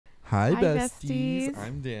Hi, Hi, besties. besties.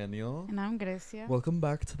 I'm Daniel. And I'm Grecia. Welcome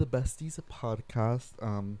back to the Besties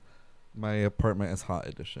podcast. My apartment is hot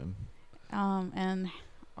edition. And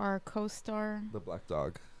our co-star, The black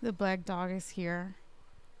dog. the black dog, is here.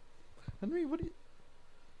 Henry, what are you?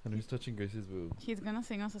 Henry's touching Gracie's boob. He's gonna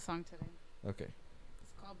sing us a song today. Okay,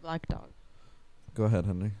 It's called Black Dog. go ahead,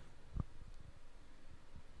 Henry.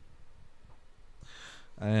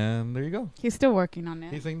 And there you go. He's still working on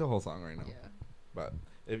it. He's singing the whole song right now. Yeah. But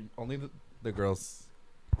if only the girls,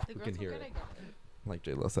 The We girls can will hear get it. it. like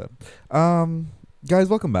J-Lo said. Guys,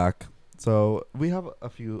 welcome back. So we have a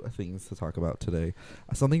few things to talk about today.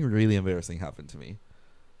 Something really embarrassing happened to me.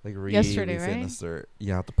 Like really Yesterday, right? sinister.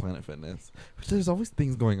 Yeah, at the Planet Fitness. Which there's always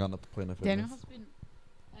things going on at the Planet Fitness. Daniel has been,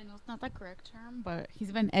 I know it's not the correct term, but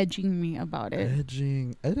he's been edging me about it.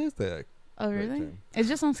 Edging. It is the Oh, right really? term. It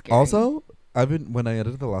just sounds scary. Also, when I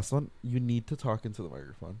edited the last one, you need to talk into the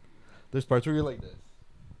microphone. There's parts where you're like this.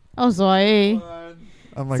 Oh, sorry.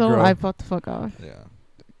 I'm like, So girl. I put the fuck off. Yeah.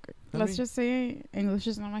 Let's just say English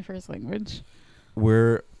is not my first language.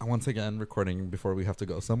 We're once again recording before we have to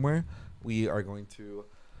go somewhere. We are going to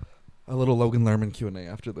a little Logan Lerman Q&A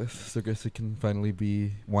after this, so Gracie can finally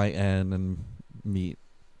be YN and meet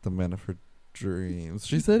the man of her dreams.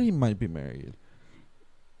 She said he might be married.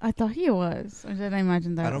 I thought he was. Or did I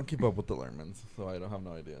imagine that? I don't keep up with the Lermans, so I don't have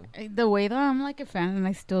no idea. The way that I'm like a fan and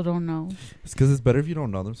I still don't know. It's because it's better if you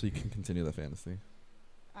don't know them, so you can continue the fantasy.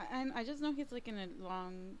 I just know he's like in a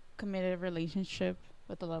long committed relationship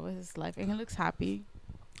with the love of his life and he looks happy.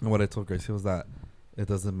 And what I told Gracie was that it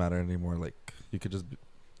doesn't matter anymore. Like, you could just...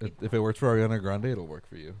 if it works for Ariana Grande, it'll work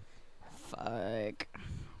for you. Fuck.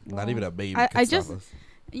 Not even a baby I could just- stop us.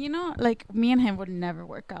 You know, like me and him would never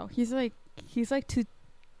work out. He's like too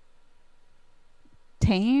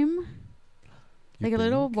tame. You Like a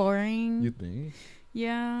little think? boring. You think?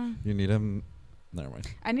 Yeah. You need him... Never mind.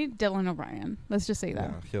 I need Dylan O'Brien. Let's just say that.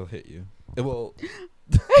 Yeah, he'll hit you. It will...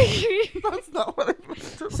 That's not what I meant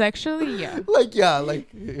to... Sexually, yeah. Like, yeah,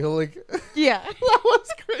 like, he'll like... Yeah. That was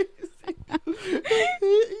crazy.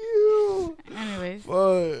 Hit you. Anyways.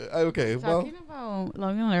 Okay, well... Talking about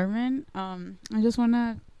Logan Lerman, I just want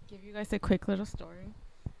to give you guys a quick little story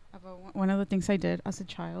about one of the things I did as a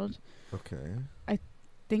child. Okay. I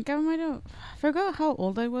think I might have... I forgot how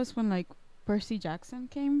old I was when, like, Percy Jackson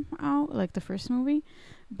came out, like, the first movie.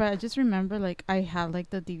 But I just remember, like, I had, like,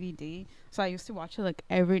 the DVD. So I used to watch it, like,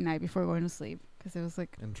 every night before going to sleep. Because it was,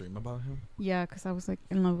 like... And dream about him? Yeah, because I was, like,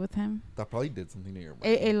 in love with him. That probably did something to your mind.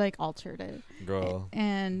 It like, altered it. Girl.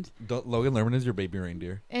 And... Logan Lerman is your baby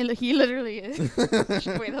reindeer. He literally is.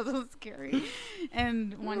 Wait, that was scary.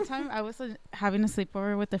 And one time I was having a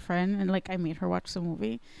sleepover with a friend, and like I made her watch the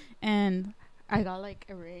movie, and I got like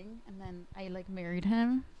a ring, and then I like married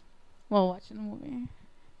him while watching the movie.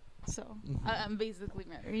 So I'm basically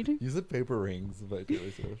married. You said Paper Rings by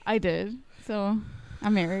Taylor Swift. I did. So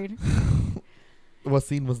I'm married. What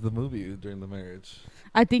scene was the movie during the marriage?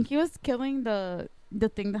 I think he was killing the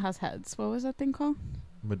thing that has heads. What was that thing called?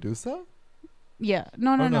 Medusa? Yeah.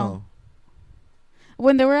 No. Oh, No.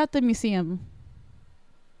 When they were at the museum.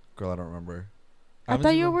 Girl, I don't remember. I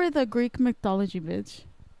thought you were the Greek mythology bitch.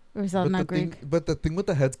 Or is that not Greek? But the thing with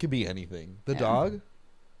the heads could be anything. The Yeah. dog?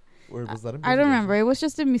 Or was that I don't remember. It was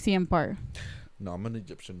just the museum part. No, I'm an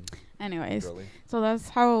Egyptian Anyways, girly. so that's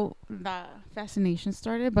how that fascination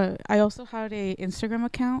started. But I also had a Instagram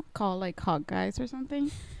account called like Hot Guys or something.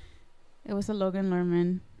 It was a Logan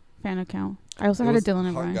Lerman fan account. I also had a Dylan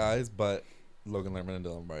Hot O'Brien. Guys, but Logan Lerman and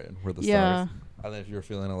Dylan Bryan were the Yeah, stars. And then if you were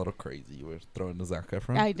feeling a little crazy, you were throwing the Zac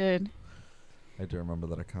Efron. I did. I do remember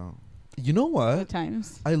that account. You know what? Good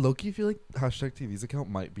times. I low-key feel like HashtagTV's account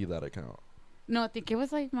might be that account. No, I think it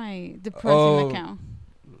was like my depressing account.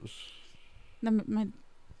 Let's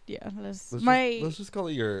just call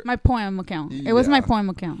it your... My poem account. It was my Yeah. poem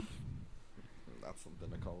account. That's something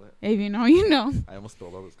to call it. If you know, you know. I almost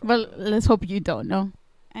spelled out this But let's hope you don't know.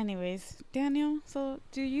 Anyways, Daniel, so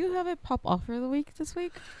do you have a pop offer of the week this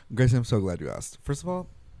week? Gracie, I'm so glad you asked. First of all,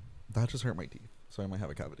 that just hurt my teeth, so I might have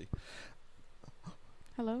a cavity.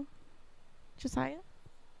 Hello? Josiah?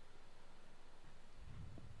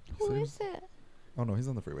 Who Serious? is it? Oh no, he's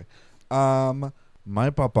on the freeway.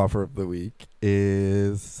 My pop offer of the week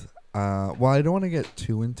is well, I don't want to get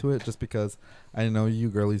too into it just because I know you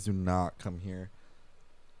girlies do not come here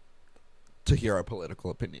to hear our political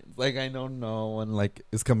opinions. Like, I know no one like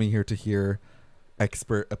is coming here to hear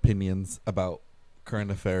expert opinions about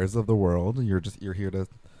current affairs of the world. You're here to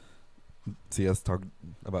see us talk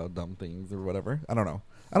about dumb things or whatever. I don't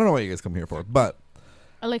know what you guys come here for, but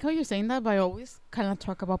I like how you're saying that, but I always kind of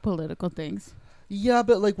talk about political things. yeah,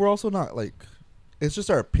 but like we're also not like it's just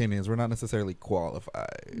our opinions. We're not necessarily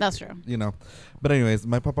qualified. That's true. You know. But anyways,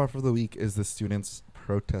 my pop off for the week is the students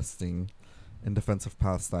protesting in defense of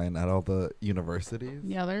Palestine at all the universities.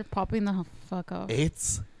 Yeah, they're popping the fuck off.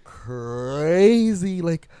 It's crazy.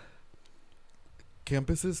 Like,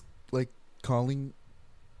 campuses, like, calling,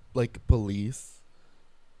 like, police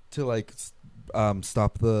to, like,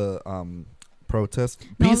 stop the protest.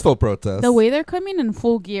 Peaceful protest. The way they're coming in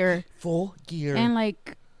full gear. And,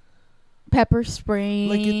 like, pepper spraying.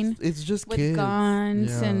 Like, it's just with kids.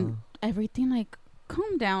 guns and everything. Like,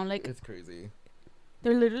 calm down. Like, it's crazy.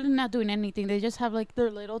 They're literally not doing anything. They just have, like, their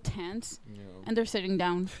little tents. Yeah. And they're sitting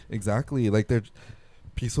down. Exactly. Like, their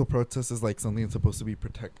peaceful protest is, like, something that's supposed to be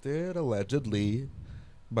protected, allegedly,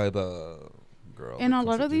 by the girl. And a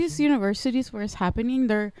lot of these universities where it's happening,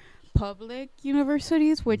 they're public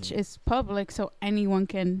universities, which is public, so anyone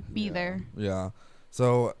can be there. Yeah.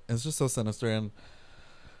 So it's just so sinister. And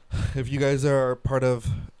if you guys are part of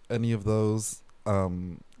any of those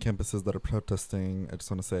campuses that are protesting, I just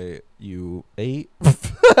want to say you ate.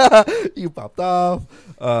 You popped off.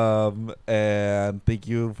 And thank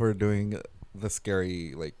you for doing the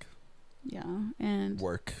scary, like, and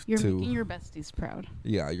work. You're making your besties proud.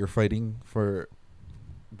 Yeah, you're fighting for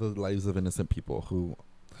the lives of innocent people who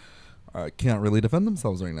can't really defend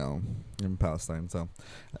themselves right now in Palestine. So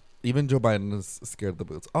even Joe Biden is scared of the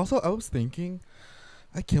boots. Also, I was thinking,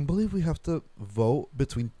 I can't believe we have to vote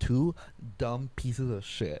between two dumb pieces of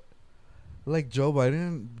shit. Like, Joe Biden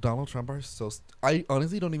and Donald Trump are so... I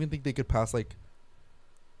honestly don't even think they could pass, like,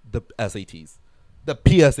 the SATs. The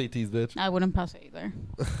PSATs, bitch. I wouldn't pass it either.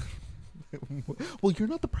 Well, you're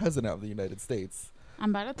not the president of the United States.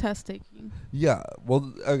 I'm bad at test taking. Yeah.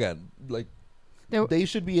 Well, again, like, they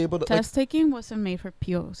should be able to... Test taking wasn't made for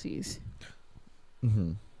POCs.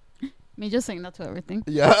 Mm-hmm. Me just saying that to everything.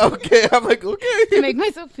 Yeah, okay. I'm like, okay. To make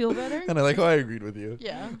myself feel better. And I like how I agreed with you.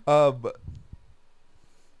 Yeah.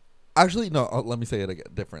 Actually, no, let me say it again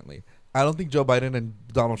differently. I don't think Joe Biden and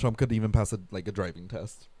Donald Trump could even pass a driving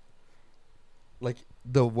test. Like,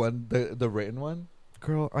 the written one.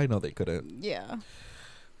 Girl, I know they couldn't. Yeah.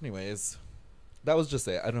 Anyways, that was just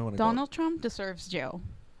it. I don't want to Donald Trump deserves jail,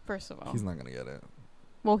 first of all. He's not going to get it.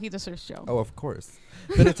 Well, he deserves jail. Oh, of course.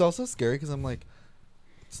 But it's also scary because I'm like,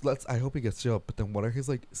 I hope he gets jail, but then what are his,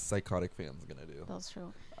 like, psychotic fans going to do? That's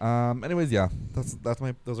true. Anyways, yeah.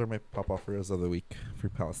 Those are my pop-offers of the week for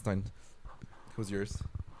Palestine. Who's yours?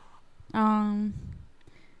 I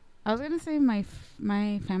was going to say my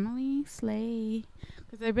family, Slay.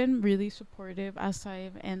 Because they've been really supportive as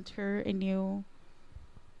I've entered a new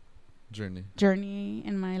journey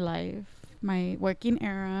in my life, my working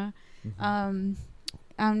era. Mm-hmm.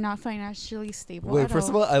 I'm not financially stable. Wait, first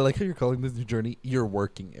of all, I like how you're calling this new journey your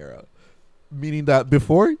working era. Meaning that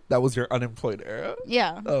before, that was your unemployed era?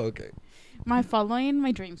 Yeah. Oh, okay. Following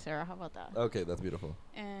my dreams era. How about that? Okay, that's beautiful.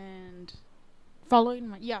 And following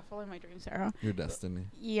my dreams era. Your destiny.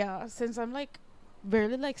 Yeah, since I'm, like,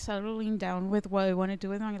 barely, like, settling down with what I want to do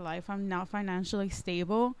with my life. I'm not financially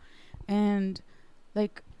stable. And,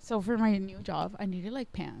 like, so for my new job, I needed,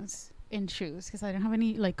 like, pants and shoes because I don't have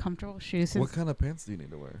any, like, comfortable shoes. What kind of pants do you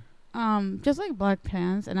need to wear? Just, like, black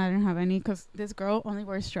pants, and I don't have any because this girl only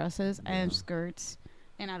wears dresses and skirts,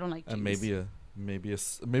 and I don't like jeans. And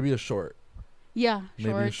maybe a short. Yeah,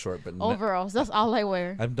 maybe a short, but overalls. That's all I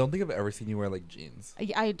wear. I don't think I've ever seen you wear, like, jeans.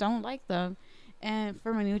 I don't like them. And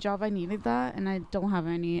for my new job, I needed that, and I don't have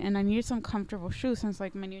any. And I needed some comfortable shoes since,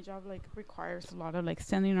 like, my new job, like, requires a lot of, like,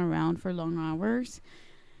 standing around for long hours.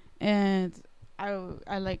 And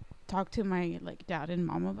I like, talked to my, like, dad and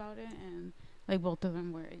mom about it, and, like, both of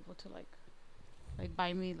them were able to, like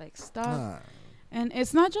buy me, like, stuff. And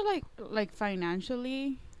it's not just, like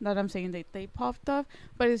financially that I'm saying that they popped off,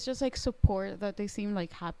 but it's just, like, support that they seem,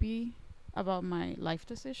 like, happy about my life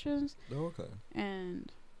decisions. Oh, okay.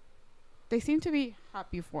 And they seem to be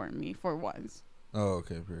happy for me for once. Oh,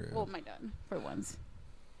 okay. Period. Well, my dad for once.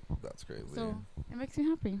 That's crazy. So it makes me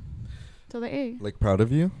happy. So they like, proud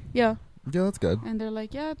of you? Yeah. Yeah, that's good. And they're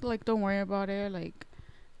like, yeah, like, don't worry about it. Like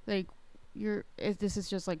this is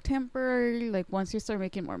just, like, temporary. Like, once you start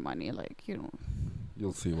making more money, like, you know,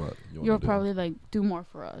 you'll see what you'll probably, like, do more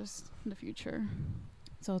for us in the future.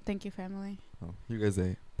 So thank you, family. Oh, you guys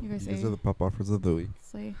ate. These are the pop offers of the week.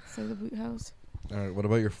 Say the boot house. All right, what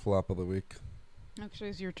about your flop of the week? Actually,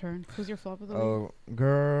 it's your turn. Who's your flop of the week? Oh,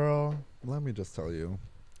 girl, let me just tell you.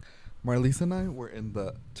 Marlise and I were in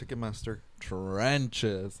the Ticketmaster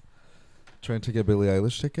trenches trying to get Billie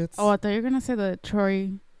Eilish tickets. Oh, I thought you were going to say the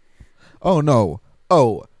Troy. Oh, no.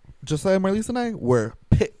 Oh, Josiah, Marlise, and I were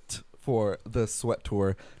picked for the Sweat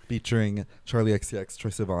Tour featuring Charlie XCX,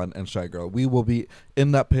 Troye Sivan, and Shy Girl. We will be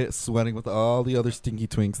in that pit sweating with all the other stinky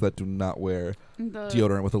twinks that do not wear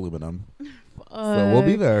deodorant with aluminum. So we'll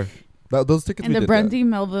be there. Those tickets and we the did Brandy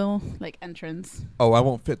Melville like entrance. Oh, I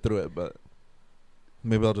won't fit through it, but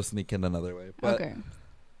maybe I'll just sneak in another way. But, Okay.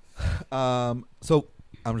 So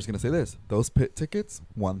I'm just gonna say this: those pit tickets,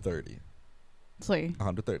 $130, Sorry.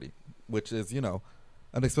 $130, which is an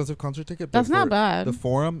expensive concert ticket. That's not bad. The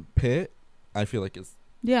Forum pit, I feel like is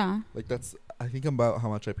like that's I think about how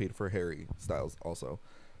much I paid for Harry Styles also,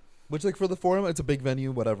 which like for the Forum it's a big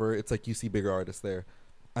venue, whatever. It's like you see bigger artists there.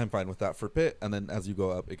 I'm fine with that for pit, and then as you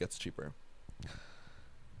go up, it gets cheaper.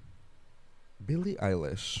 Billie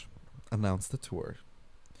Eilish announced the tour,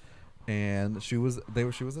 and she was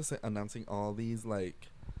announcing all these like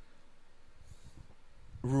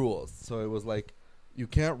rules. So it was like you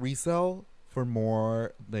can't resell for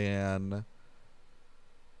more than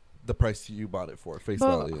the price you bought it for, face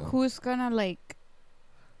value. Who's gonna like,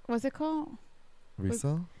 what's it called?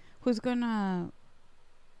 Resell? Who's gonna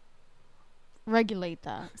regulate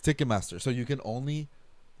that? Ticketmaster. So you can only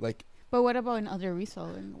like. But what about in other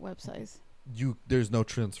reselling websites? There's no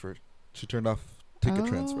transfer. She turned off ticket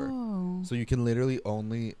transfer. So you can literally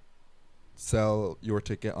only sell your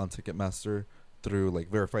ticket on Ticketmaster through like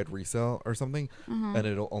verified resale or something, and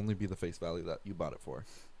it'll only be the face value that you bought it for.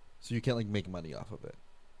 So you can't like make money off of it.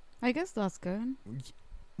 I guess that's good.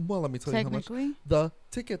 Well, let me tell you how much the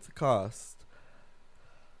tickets cost.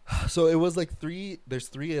 So it was like there's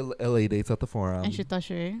three LA dates at the Forum. And she thought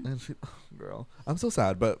girl, I'm so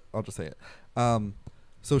sad, but I'll just say it.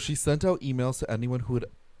 So she sent out emails to anyone who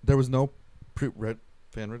there was no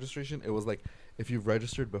fan registration. It was like, if you've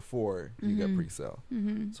registered before, you get pre-sale.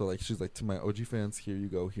 So like she's like, to my OG fans, here you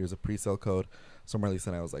go. Here's a pre-sale code. So Marlise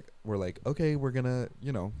and I we're like, okay, we're gonna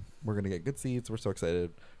get good seats. We're so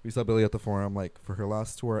excited. We saw Billie at the Forum like for her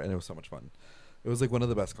last tour, and it was so much fun. It was like one of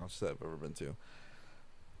the best concerts I've ever been to.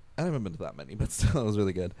 I haven't been to that many, but still, it was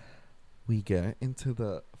really good. We get into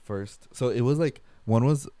the first, so it was like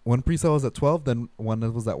one pre-sale was at 12, then one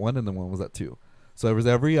was at 1, and then one was at 2. So it was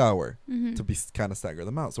every hour to be kind of stagger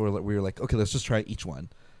them out. So we were like, okay, let's just try each one,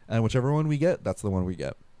 and whichever one we get, that's the one we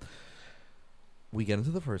get. We get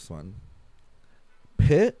into the first one.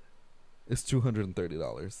 Pit is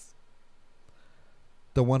 $230.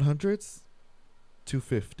 The 100s,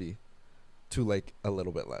 $250, to like a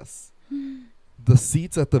little bit less. The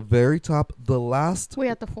seats at the very top, the last. Wait,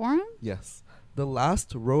 at the Forum? Yes, the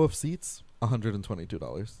last row of seats,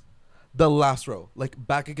 $122. The last row, like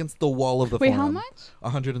back against the wall of the Forum. Wait, how much?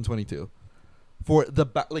 $122 for the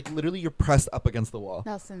back. Like literally, you're pressed up against the wall.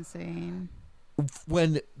 That's insane.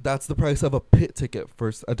 When that's the price of a pit ticket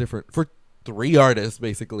for 3 artists,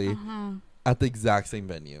 basically, at the exact same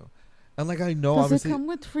venue. And like I know, does it come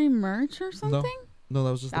with free merch or something? No,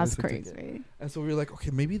 that was just that's crazy. Ticket. And so we were like,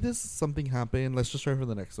 okay, maybe something happened. Let's just try for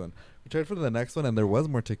the next one. We tried for the next one, and there was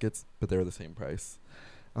more tickets, but they were the same price.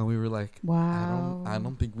 And we were like, wow. I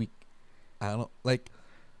don't think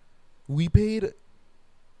we paid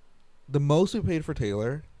the most we paid for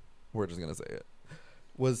Taylor. We're just gonna say it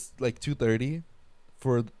was like $230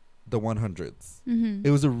 for the 100s.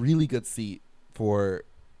 It was a really good seat for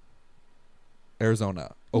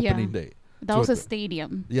Arizona opening day. That was a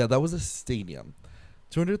stadium. Yeah, that was a stadium.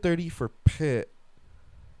 $230 for pit.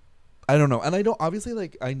 I don't know. And I don't obviously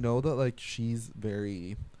like I know that like she's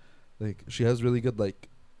very like she has really good like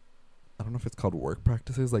I don't know if it's called work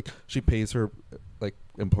practices. Like she pays her like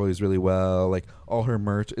employees really well. Like all her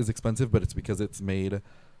merch is expensive, but it's because it's made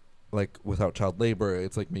like without child labor.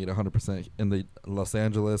 It's like made 100% in the Los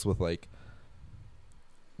Angeles with like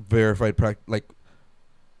verified like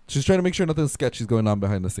she's trying to make sure nothing sketchy is going on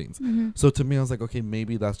behind the scenes. So to me, I was like, okay,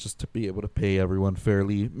 maybe that's just to be able to pay everyone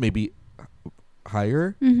fairly, maybe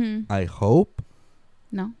higher. I hope.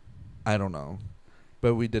 No. I don't know.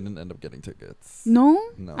 But we didn't end up getting tickets. No?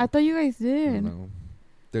 No. I thought you guys did. No.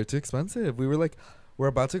 They're too expensive. We were like, we're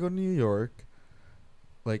about to go to New York.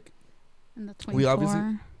 Like. And the Twink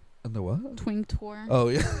tour. And the what? Twink tour. Oh,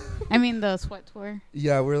 yeah. I mean the Sweat tour.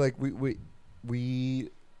 Yeah, we're like, we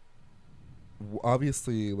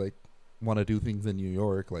obviously like want to do things in New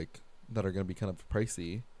York like that are going to be kind of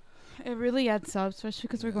pricey. It really adds up, especially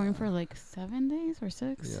because we're going for like 7 days or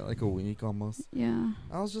 6. Yeah, like a week almost. Yeah.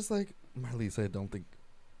 I was just like, Marlise, I don't think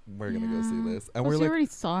we're going to go see this. And we're like, you already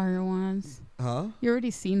saw her once. Huh? You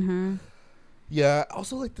already seen her. Yeah.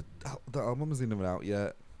 Also, like the album isn't even out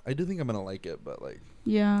yet. I do think I'm going to like it, but like,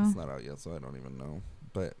 yeah, it's not out yet, so I don't even know.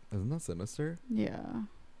 But isn't that sinister? Yeah.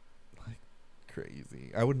 Like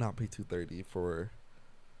crazy. I would not pay $230 for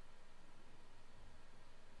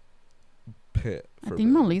Pitt. I For think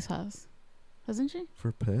Pitt. Melise has. Hasn't she?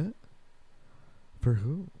 For Pitt? For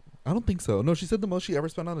who? I don't think so. No, she said the most she ever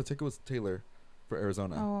spent on a ticket was Taylor for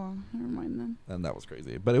Arizona. Oh, never mind then. And that was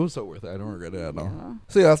crazy. But it was so worth it. I don't regret it at all. Yeah.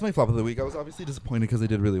 So yeah, that's my flop of the week. I was obviously disappointed because I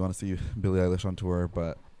did really want to see Billie Eilish on tour,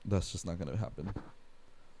 but that's just not going to happen.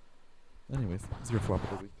 Anyways, what's your flop of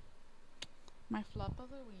the week? My flop of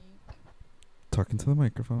the week. Talking to the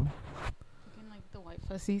microphone. Looking like the white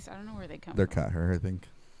fussies. I don't know where they come They're from. cat hair, I think.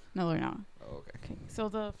 No, they're not. Oh, okay. Okay, so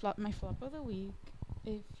my flop of the week.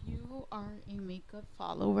 If you are a makeup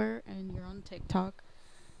follower and you're on TikTok,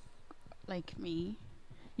 like me,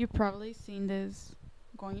 you've probably seen this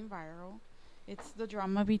going viral. It's the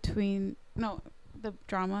drama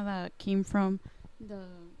that came from the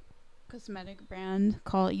cosmetic brand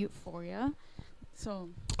called Euphoria. So.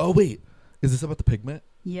 Oh wait, is this about the pigment?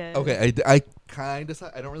 Yeah. Okay, I kind of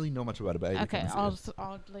I don't really know much about it, but Okay, I'll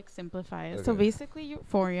like simplify it. Okay. So basically,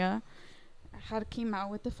 Euphoria had came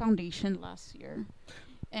out with the foundation last year,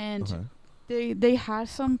 and they had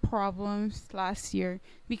some problems last year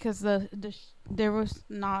because there was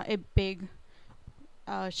not a big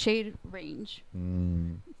shade range.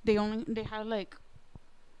 They had like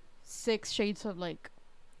 6 shades of like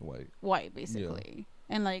white basically. Yeah.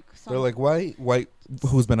 And like they're like white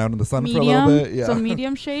who's been out in the sun for a little bit. Yeah. So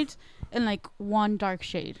medium shades and like 1 dark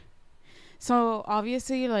shade. So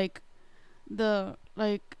obviously like the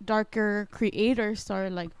like darker creators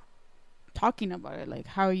started like talking about it, like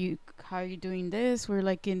how are you doing this? We're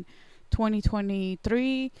like in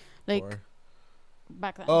 2023, like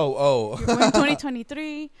back then. Oh. We're in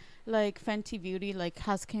 2023. Like Fenty Beauty like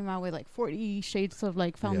has came out with like 40 shades of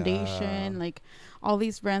like foundation. Like all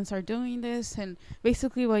these brands are doing this, and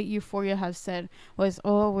basically what Euphoria has said was,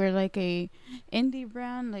 oh, we're like a indie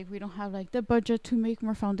brand, like we don't have like the budget to make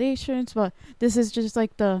more foundations, but this is just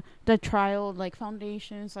like the trial like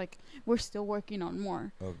foundations, like we're still working on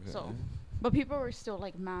more. Okay. So but people were still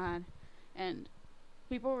like mad, and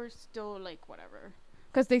people were still like whatever,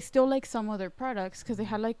 because they still like some other products, because they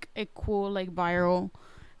had like a cool like viral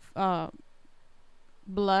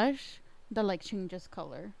blush that like changes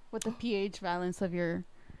color with the pH balance of your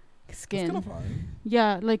skin. That's kind of fun.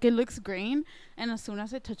 Yeah, like it looks green, and as soon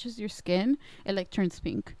as it touches your skin, it like turns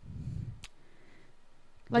pink.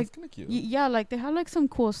 Like, that's kind of cute. Yeah, like they have like some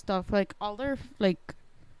cool stuff. Like all their like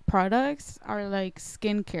products are like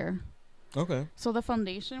skincare. Okay. So the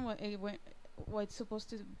foundation, what it's supposed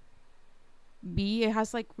to be, it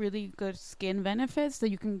has like really good skin benefits that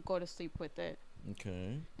you can go to sleep with it.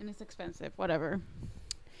 Okay. And it's expensive, whatever.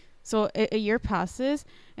 So a year passes,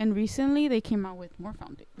 and recently they came out with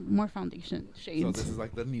more foundation shades. So this is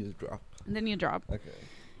like the new drop. The new drop. Okay.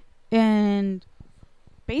 And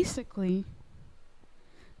basically,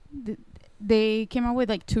 they came out with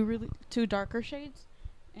like two darker shades,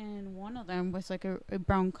 and one of them was like a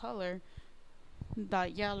brown color.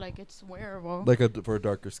 That like it's wearable. Like for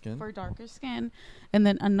darker skin. For darker skin, and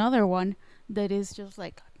then another one that is just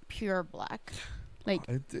like pure black, like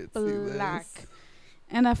I did black. see this.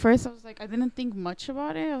 And at first I was like, I didn't think much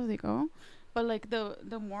about it. I was like, oh, but like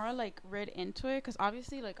the more I like read into it, because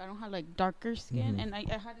obviously like I don't have like darker skin, and I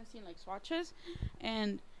hadn't seen like swatches,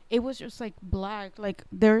 and it was just like black. Like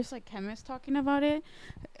there's like chemists talking about it,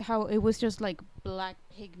 how it was just like black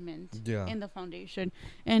pigment in the foundation.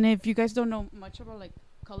 And if you guys don't know much about like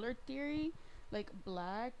color theory, like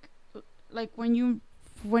black, like when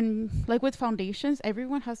like with foundations,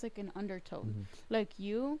 everyone has like an undertone. Like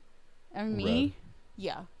you and me,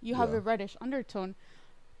 you have a reddish undertone.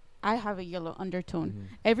 I have a yellow undertone.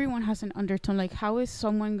 Everyone has an undertone. Like how is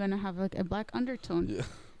someone gonna have like a black undertone? Yeah.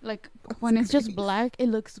 Like when it's just black, it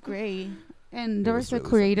looks gray. And there was a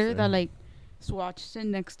creator that like swatched it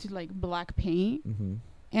next to like black paint,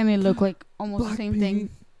 and it looked like almost the same thing.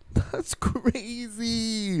 That's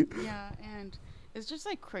crazy. Yeah, and it's just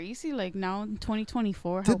like crazy. Like now in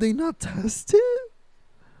 2024, did they not test it?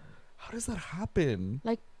 How does that happen?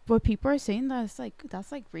 Like what people are saying, that's like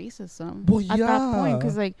racism. Well, at that point,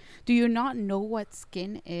 because like, do you not know what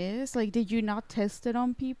skin is? Like, did you not test it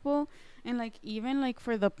on people? And like even like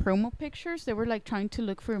for the promo pictures, they were like trying to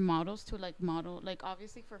look for models to like model, like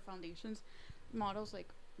obviously for foundations, models like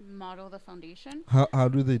model the foundation. How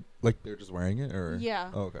do they, like they're just wearing it, or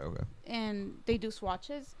okay. And they do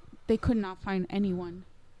swatches. They could not find anyone.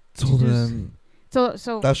 So then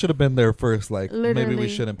so that should have been their first, like maybe we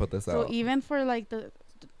shouldn't put this out. So even for like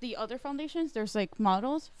the other foundations, there's like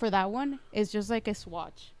models. For that one, it's just like a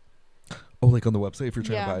swatch. Oh, like on the website if you're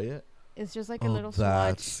trying to buy it? It's just like a little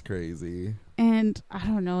swatch. That's crazy. And I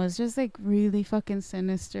don't know, it's just like really fucking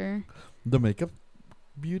sinister. The makeup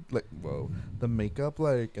the makeup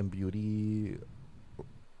like and beauty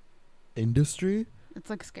industry It's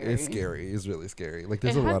like scary. is scary. It's really scary. Like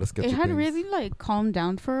there's a lot of sketchy It had things. really like calmed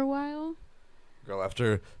down for a while. Girl,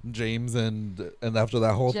 after James and after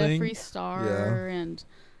that whole thing, Jeffree Star and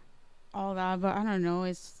all that, but I don't know.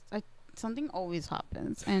 It's like something always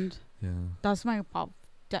happens, and that's my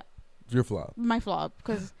your flop. My flop,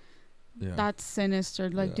 because that's sinister.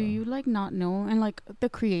 Like, do you like not know? And like the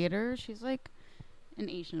creator, she's like an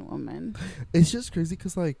Asian woman. It's just crazy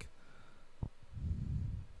because like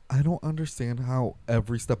I don't understand how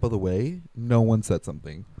every step of the way no one said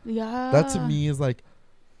something. Yeah, that to me is like,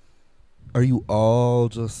 are you all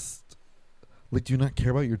just like, do you not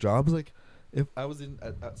care about your jobs? Like, if I was in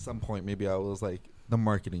at some point, maybe I was like the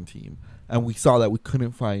marketing team, and we saw that we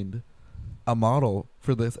couldn't find a model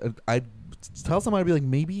for this, I'd tell somebody, I'd be like,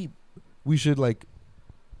 maybe we should like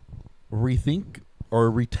rethink or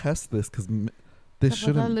retest this, because this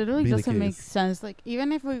shouldn't. That literally doesn't make sense. Like,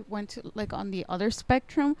 even if we went to like on the other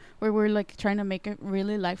spectrum where we're like trying to make a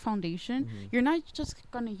really light foundation, you're not just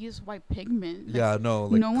gonna use white pigment. Like, yeah, no,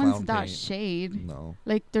 like no one's paint. that shade. No,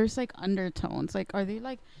 like there's like undertones. Like, are they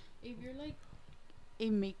like, if you're like a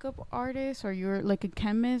makeup artist or you're like a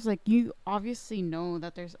chemist, like you obviously know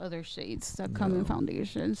that there's other shades that come in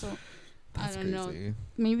foundation. So that's I don't crazy. know.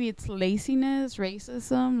 Maybe it's laziness,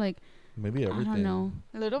 racism, like maybe everything. I don't know.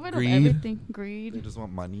 A little bit Greed. of everything. Greed. They just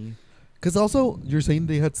want money. Because also, you're saying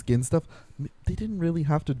they had skin stuff. They didn't really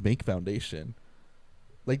have to make foundation.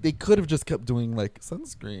 Like, they could have just kept doing, like,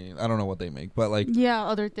 sunscreen. I don't know what they make, but, like... yeah,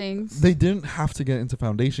 other things. They didn't have to get into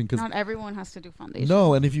foundation. Cause not everyone has to do foundation.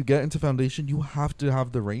 No, and if you get into foundation, you have to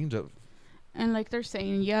have the range of... And, like, they're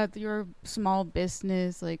saying, yeah, you're a small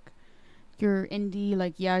business, like, you're indie.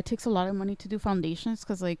 Like, yeah, it takes a lot of money to do foundations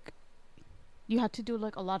because, like, you had to do,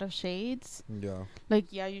 like, a lot of shades. Yeah. Like,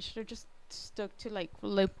 yeah, you should have just stuck to, like,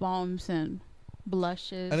 lip balms and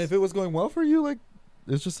blushes. And if it was going well for you, like,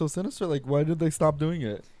 it's just so sinister. Like, why did they stop doing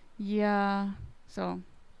it? Yeah. So,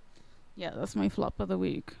 yeah, that's my flop of the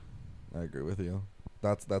week. I agree with you.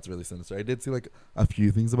 That's really sinister. I did see, like, a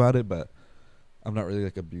few things about it, but I'm not really,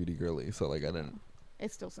 like, a beauty girly. So, like, I didn't...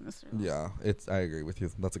 It's still sinister, though. Yeah. I agree with you.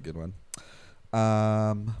 That's a good one.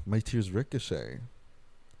 My tears ricochet.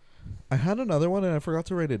 I had another one, and I forgot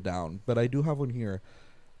to write it down, but I do have one here.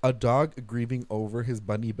 A dog grieving over his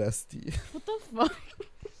bunny bestie. What the fuck?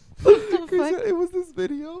 What the fuck? It was this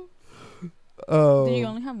video. Do you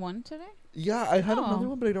only have one today? Yeah, I had another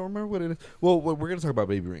one, but I don't remember what it is. Well, we're going to talk about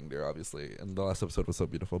Baby Reindeer, obviously, and the last episode was so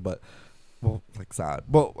beautiful, but, well, like, sad.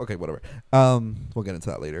 Well, okay, whatever. We'll get into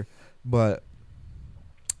that later. But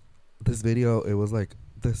this video, it was like,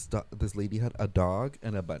 this lady had a dog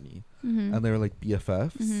and a bunny, and they were, like,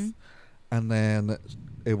 BFFs. And then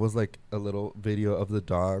it was, like, a little video of the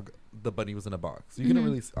dog. The bunny was in a box. You couldn't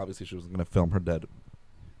really... Obviously, she wasn't going to film her dead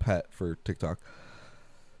pet for TikTok.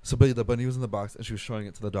 So, but the bunny was in the box, and she was showing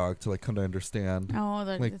it to the dog to, like, come to understand. Oh,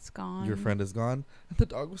 that like, it's gone. Your friend is gone. And the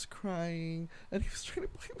dog was crying, and he was trying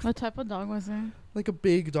to play with What type of dog was it? like a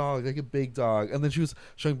big dog. And then she was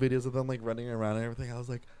showing videos of them, like, running around and everything. I was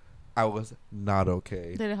like, I was not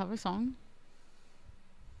okay. Did it have a song?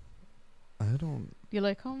 I don't... You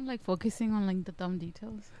like how I'm, like, focusing on, like, the dumb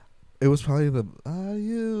details? It was probably the... I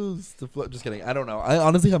used to float. Just kidding. I don't know. I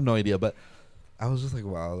honestly have no idea, but I was just like,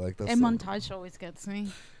 wow. Like, that's... And montage always gets me.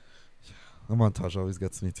 A montage always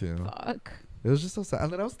gets me, too. Fuck. It was just so sad.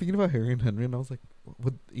 And then I was thinking about Harry and Henry, and I was like,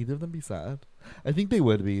 would either of them be sad? I think they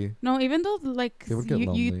would be. No, even though, like, They would get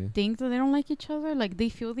lonely. you think that they don't like each other, like, they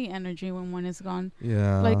feel the energy when one is gone.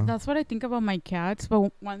 Yeah. Like, that's what I think about my cats.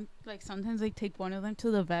 But one, like, sometimes they take one of them to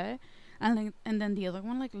the vet, and then the other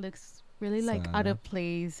one, like, looks really, like, out of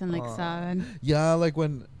place and, like, sad. Yeah, like,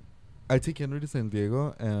 when I take Henry to San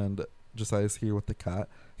Diego, and Josiah's here with the cat,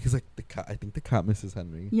 he's like, I think the cat misses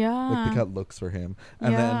Henry. Yeah. Like, the cat looks for him.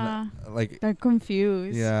 And then, like... They're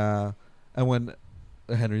confused. Yeah. And when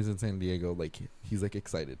Henry's in San Diego, like, he's, like,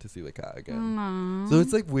 excited to see the cat again. Aww. So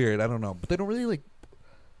it's, like, weird. I don't know. But they don't really, like...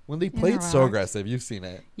 When they play, it's so aggressive. You've seen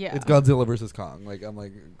it. Yeah. It's Godzilla versus Kong. Like, I'm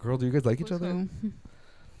like, girl, do you guys like each Who's other?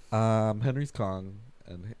 who? Henry's Kong.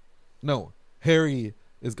 And... No. Harry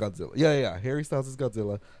is Godzilla. Yeah. Harry Styles is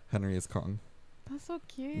Godzilla. Henry is Kong. That's so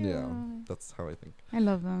cute. Yeah. That's how I think. I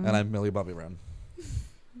love them. And I'm Millie Bobby Brown.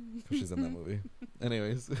 Because she's in that movie.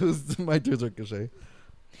 Anyways, it was my tears ricochet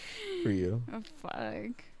for you. Oh,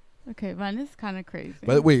 fuck. Okay, mine is kind of crazy.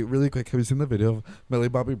 But wait, really quick. Have you seen the video of Millie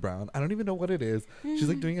Bobby Brown? I don't even know what it is. She's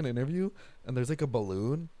like doing an interview, and there's like a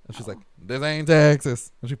balloon, and she's like, "This ain't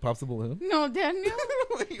Texas," and she pops the balloon. No, Daniel.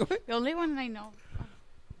 Wait, what? The only one I know.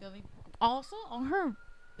 Also, all her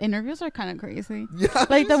interviews are kind of crazy. Yeah,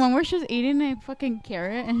 Like the one where she's eating a fucking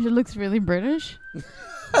carrot and she looks really British.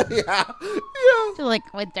 Yeah. So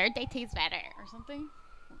like, with dirt, they taste better or something.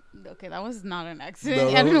 Okay, that was not an accent. No,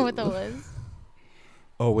 I don't know no. what that was.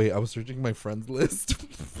 Oh wait, I was searching my friends list.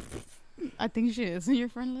 I think she is in your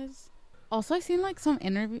friend list. Also, I seen like some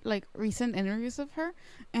recent interviews of her,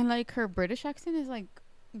 and like her British accent is like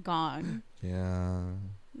gone. Yeah.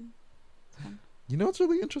 You know what's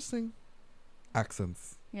really interesting?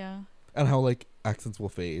 Accents. Yeah. And how like accents will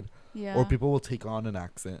fade. Yeah. Or people will take on an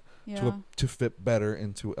accent Yeah. to fit better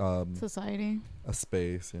into Society. a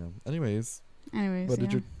space. Yeah. Anyways, Anyways,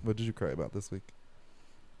 what did you cry about this week?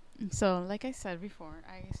 So, like I said before,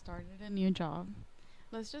 I started a new job.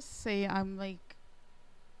 Let's just say I'm like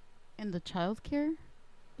in the childcare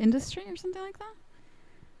industry or something like that.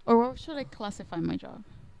 Or what should I classify my job?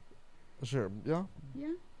 Sure. Yeah.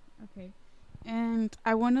 Yeah. Okay. And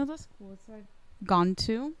at one of the schools I've gone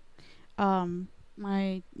to,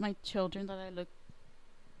 my children that I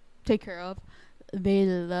take care of, they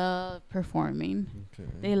love performing. Okay.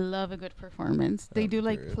 They love a good performance. They do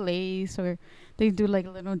like Period. plays, or they do like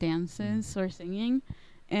little dances or singing.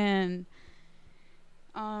 And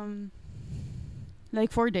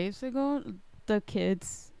like 4 days ago, the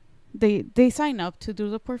kids they sign up to do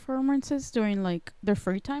the performances during like their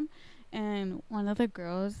free time, and one of the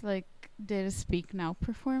girls like did a Speak Now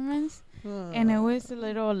performance, and it was a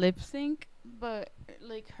little lip sync, but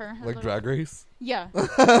like her Like Drag Race? Yeah.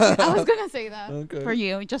 I was gonna say that. Okay. For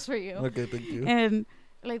you, just for you. Okay, thank you. And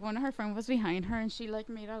like one of her friends was behind her, and she like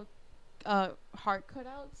made out heart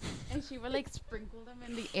cutouts, and she would like sprinkle them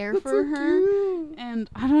in the air That's for so her. cute. And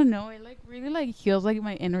I don't know, it like really like heals like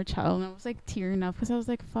my inner child, and I was like tearing up because I was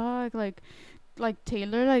like, fuck, like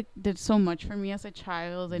Taylor like did so much for me as a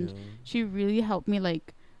child, and Yeah. she really helped me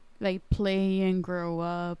like play and grow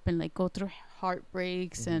up and like go through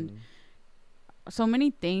heartbreaks and so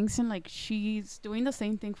many things, and like she's doing the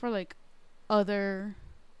same thing for like other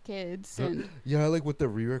kids. And Yeah, like with the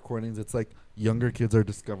re-recordings, it's like younger kids are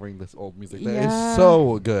discovering this old music that Yeah. is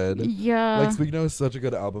so good. yeah, Like Speak Now is such a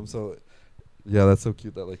good album, so yeah, that's so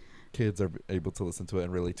cute that like kids are able to listen to it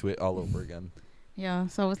and relate to it all over again. yeah,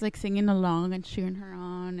 so I was like singing along and cheering her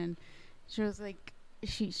on, and she was like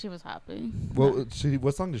she was happy. Well,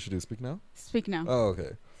 what song did she do? Speak Now? Speak Now. Oh,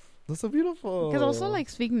 okay. That's so beautiful. Because also like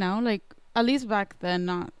Speak Now, like at least back then,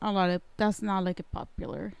 not a lot of that's not like a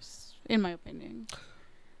popular, in my opinion.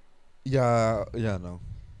 Yeah, no.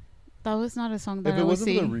 That was not a song that If I it would wasn't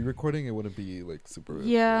see. the re-recording, it wouldn't be like super.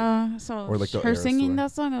 Yeah, so Or, like, the her Eras singing tour.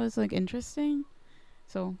 that song, it was like interesting.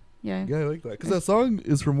 So yeah, Yeah, I like that. Because that song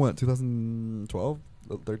is from what, 2012?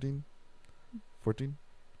 13? 14?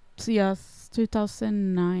 so yes,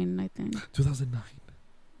 2009, I think. 2009.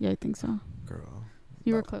 Yeah, I think so. Girl.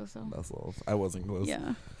 You were No, close though. That's old. I wasn't close.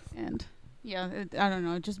 Yeah, and yeah, I don't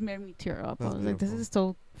know, it just made me tear up. That's I was like, this beautiful. is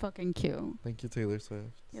so fucking cute. Thank you, Taylor Swift.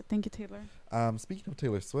 Yeah, thank you, Taylor. Speaking of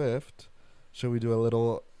Taylor Swift, shall we do a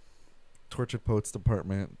little Tortured Poets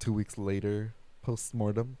Department 2 weeks later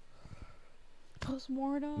post-mortem?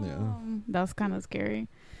 Postmortem. Yeah. That's kind of scary.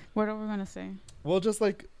 What are we gonna say? Well, just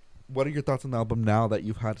like, what are your thoughts on the album now that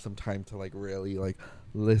you've had some time to like really like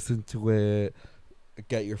listen to it,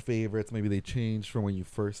 get your favorites? Maybe they changed from when you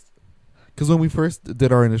first, because when we first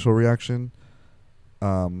did our initial reaction,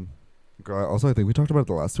 girl, also I think we talked about it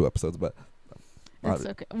the last 2 episodes, but It's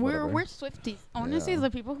okay. We're whatever. Swifties. Honestly, Yeah.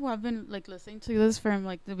 the people who have been like listening to this from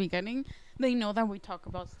like the beginning, they know that we talk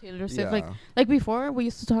about Taylor Swift. yeah, Like before, we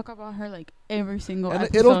used to talk about her like every single and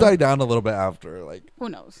episode. it'll die down a little bit after, like, Who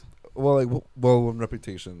knows? well, like, when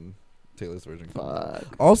Reputation, Taylor's version comes out.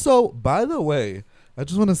 Fuck. Also, by the way, I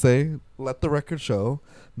just want to say, let the record show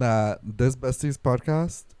that this Besties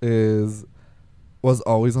podcast was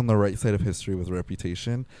always on the right side of history with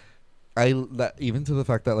Reputation. Even to the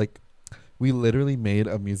fact that like we literally made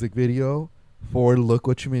a music video for "Look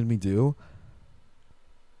What You Made Me Do"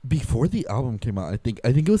 before the album came out. I think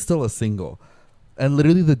it was still a single, and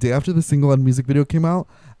literally the day after the single and music video came out,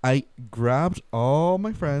 I grabbed all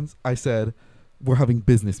my friends. I said, we're having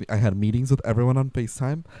business. I had meetings with everyone on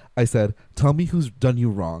FaceTime. I said, tell me who's done you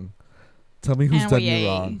wrong. Tell me who's done you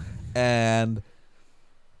wrong. And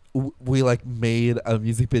we like made a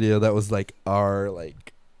music video that was like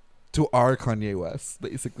to our Kanye West,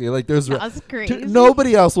 basically. Like there's That's crazy.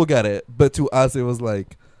 nobody else will get it, but to us it was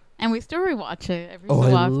like, And we still rewatch it every oh, so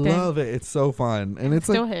I often. love it. It's so fun. And it it's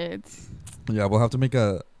still like, hits. yeah, we'll have to make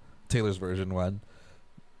a Taylor's version one.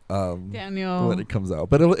 Daniel. When it comes out,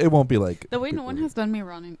 but it won't be like The way no one has done me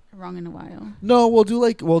wrong in a while. No, we'll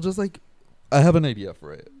just like, I have an idea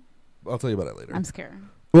for it. I'll tell you about it later. I'm scared.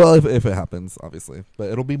 Well, if it happens, obviously, but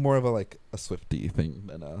it'll be more of a like a Swiftie thing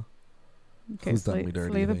than a Okay, who's done me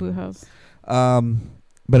dirty slay the thing. boo house.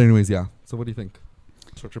 But anyways, yeah. So what do you think?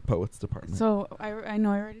 Torture Poets department. So I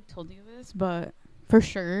know I already told you this, but for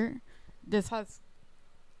sure, this has.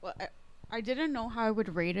 Well, I didn't know how I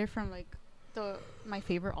would rate it from like my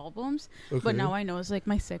favorite albums, but now I know it's like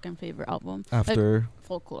my second favorite album after like,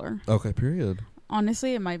 Folklore. Okay, period.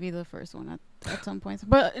 Honestly, it might be the first one at some points,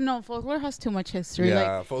 but no, Folklore has too much history.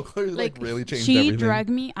 Yeah, like, Folklore like really changed she everything. dragged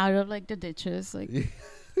me out of like the ditches. Like,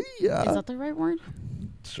 yeah, is that the right word?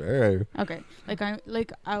 Sure. Okay,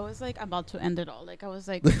 I was like about to end it all. Like I was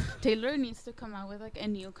like, Taylor needs to come out with like a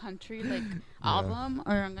new country like album,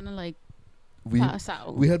 or I'm gonna like pass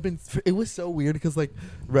out. We had been. It was so weird because like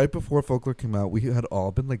right before Folklore came out, we had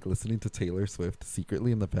all been like listening to Taylor Swift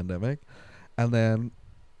secretly in the pandemic, and then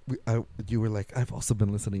you were like, I've also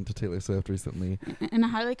been listening to Taylor Swift recently, and I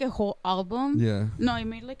had like a whole album. Yeah. No, I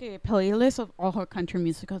made like a playlist of all her country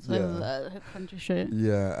music because I love her country shit.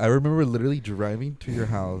 Yeah, I remember literally driving to your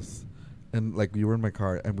house, and like you were in my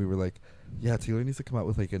car, and we were like, yeah, Taylor needs to come out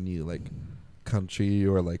with like a new like country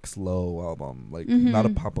or like slow album, like not a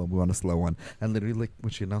pop one, we want a slow one. And literally like when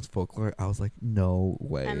she announced Folklore, I was like, no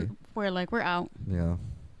way. And we're out. Yeah,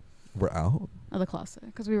 we're out of the closet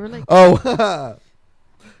because we were like, oh.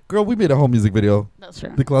 Girl, we made a whole music video. That's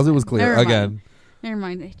true. The closet was clear again. Never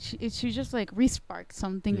mind. She just like re-sparked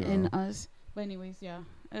something in us. But anyways, yeah,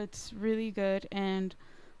 it's really good. And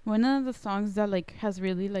one of the songs that like has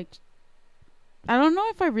really like, I don't know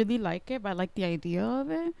if I really like it, but I like the idea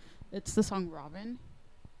of it. It's the song Robin,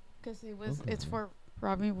 because it's for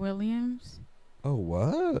Robbie Williams. Oh,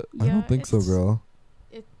 what? Yeah, I don't think so, girl.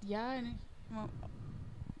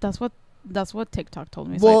 That's what TikTok told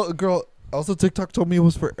me. Well, like, girl. Also, TikTok told me it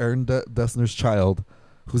was for Aaron Dessner's child,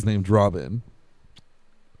 who's named Robin.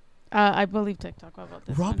 I believe TikTok about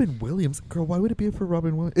this. Robin Williams? Girl, why would it be for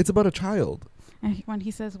Robin Williams? It's about a child. And when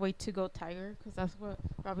he says, "Way to go, Tiger," because that's what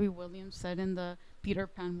Robbie Williams said in the Peter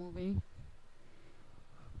Pan movie.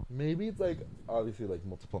 Maybe it's like, obviously, like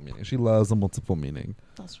multiple meaning. She loves a multiple meaning.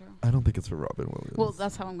 That's true. I don't think it's for Robin Williams. Well,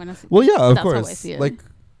 that's how I'm going to see it. Well, yeah, of that's course. How I see it. Like,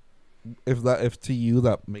 if to you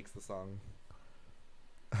that makes the song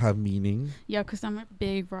have meaning. Yeah, because I'm a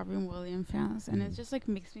big Robin Williams fan, and it just like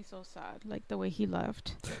makes me so sad, like the way he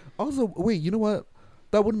left. Also, wait, you know what?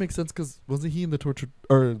 That wouldn't make sense because wasn't he in the torture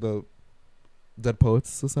or the Dead Poets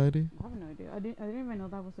Society? I have no idea. I didn't even know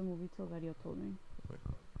that was a movie till Dario told me.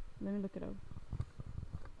 Let me look it up.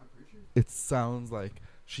 It sounds like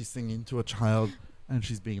she's singing to a child, and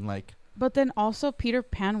she's being like. But then also Peter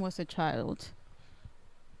Pan was a child,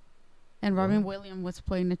 and Robin Williams was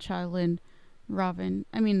playing a child in.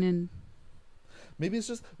 Maybe it's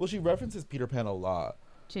just she references Peter Pan a lot.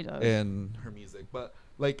 She does in her music, but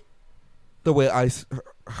like the way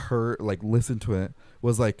her like listen to it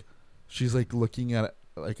was like she's like looking at it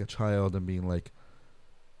like a child and being like,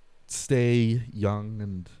 stay young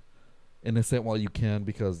and innocent while you can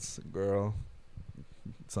because girl,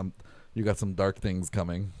 you got some dark things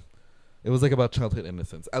coming. It was like about childhood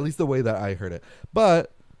innocence, at least the way that I heard it.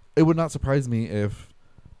 But it would not surprise me if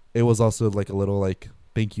it was also like a little like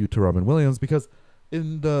thank you to Robin Williams, because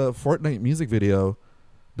in the Fortnite music video,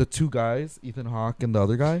 the two guys, Ethan Hawke and the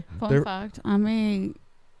other guy. Fun fact: I'm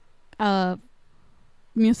a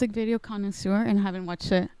music video connoisseur and haven't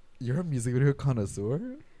watched it. You're a music video connoisseur?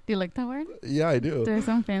 Do you like that word? Yeah, I do. There's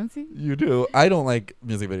some fancy. You do. I don't like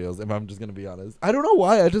music videos, if I'm just gonna be honest. I don't know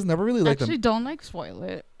why. I just never really liked them. Actually, don't like spoil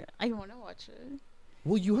it. I want to watch it.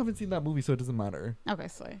 Well, you haven't seen that movie, so it doesn't matter. Okay,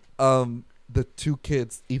 sorry. The two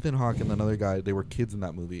kids, Ethan Hawke and another guy, they were kids in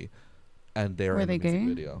that movie, and they're in the music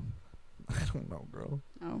video. I don't know, girl.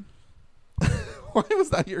 Oh. Why was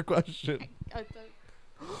that your question? I thought.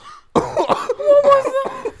 What was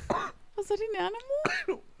that? Was that an animal? I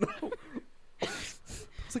don't know.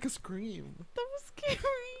 It's like a scream. That was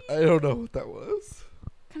scary. I don't know what that was.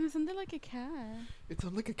 Kind of sounded like a cat. It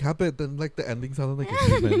sounded like a cat, but then like the ending sounded like a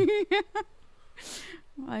human.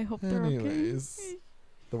 Well, I hope they're okay.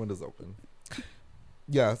 The window's open.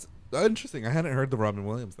 Yeah, it's interesting. I hadn't heard the Robin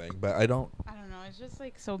Williams thing, but I don't know. It's just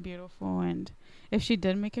like so beautiful, and if she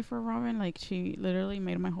did make it for Robin, like she literally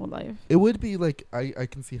made my whole life. It would be like I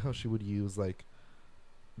can see how she would use like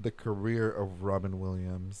the career of Robin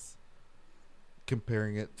Williams,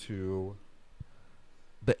 comparing it to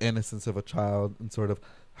the innocence of a child and sort of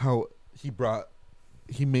how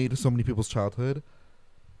he made so many people's childhood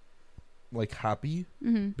like happy,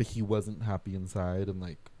 but he wasn't happy inside, and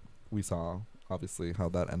like we saw obviously how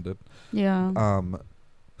that ended. Yeah.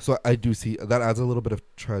 So I do see that adds a little bit of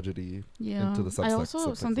tragedy into the subtext. I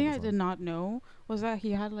also something I did not know was that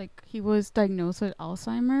he was diagnosed with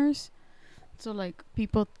Alzheimer's. So like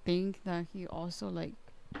people think that he also like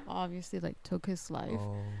obviously like took his life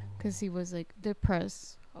because he was like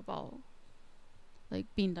depressed about like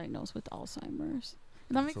being diagnosed with Alzheimer's.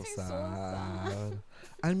 And that makes me so sad.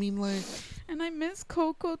 I mean, like, And I miss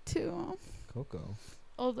Coco too. Coco.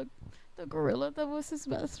 Oh, the gorilla that was his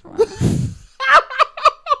best friend.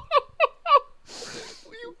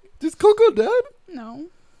 Is Coco dead? No.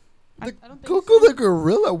 I don't think Coco so. the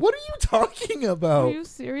gorilla? What are you talking about? Are you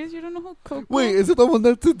serious? You don't know who Coco? Wait, is it the one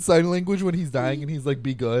that's in sign language when he's dying and he's like,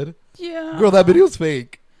 be good? Yeah. Girl, that video's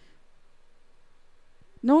fake.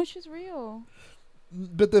 No, she's real.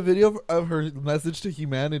 But the video of her message to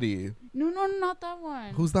humanity. No, not that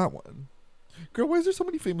one. Who's that one? Girl, why is there so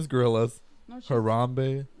many famous gorillas? No,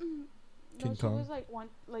 Harambe. No, she was like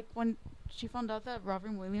when she found out that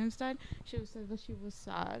Robin Williams died, she said that she was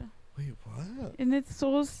sad. Wait, what? And it's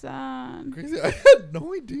so sad. Crazy. I had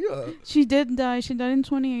no idea. She did die. She died in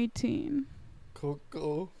 2018.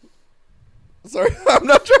 Coco. Sorry, I'm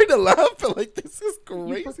not trying to laugh, but like this is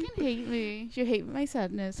crazy. You fucking hate me. You hate my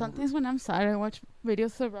sadness. Sometimes when I'm sad, I watch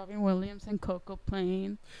videos of Robin Williams and Coco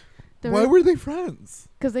playing. Why were they friends?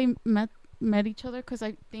 Because they met each other. Because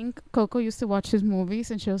I think Coco used to watch his movies,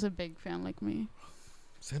 and she was a big fan like me.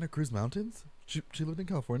 Santa Cruz Mountains? She lived in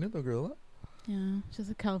California, the gorilla? Yeah, she's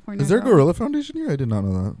a California. Is there a girl. gorilla foundation here? I did not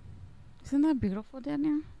know that. Isn't that beautiful,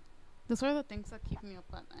 Daniel? Those are the things that keep me up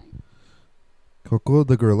at night. Coco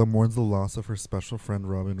the gorilla mourns the loss of her special friend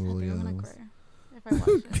Robin I think I'm Williams. gonna cry if I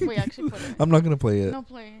watch it. Wait, actually put it. I'm not gonna play it. No,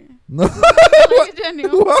 play it. No. Play it,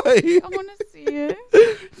 Daniel. Why? I want to see it.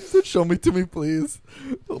 You said show me to me, please.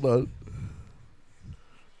 Hold on.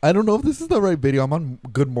 I don't know if this is the right video. I'm on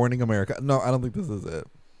Good Morning America. No, I don't think this is it.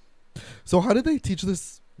 So how did they teach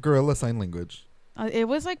this gorilla sign language? It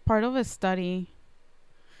was like part of a study.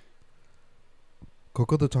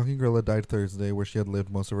 Coco the talking gorilla died Thursday, where she had lived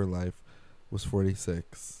most of her life, was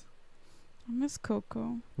 46. I miss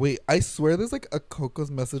Coco. Wait, I swear there's like a Coco's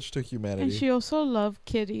message to humanity. And she also loved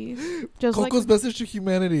kitties. Just Coco's like message to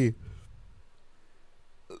humanity.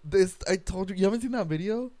 This, I told you haven't seen that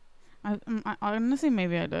video? I honestly,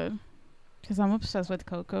 maybe I did. Because I'm obsessed with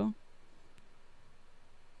Coco.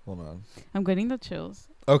 Hold on. I'm getting the chills.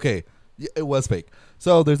 Okay, yeah, it was fake.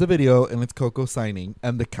 So there's a video and it's Coco signing,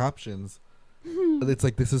 and the captions, it's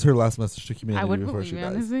like, this is her last message to humanity I would before she believe it,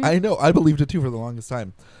 dies. honestly. I know, I believed it too for the longest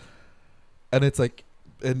time. And it's like,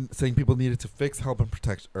 and saying people needed to fix, help, and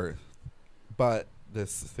protect Earth. But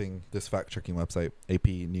this fact-checking website,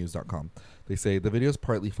 apnews.com, they say the video is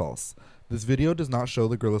partly false. This video does not show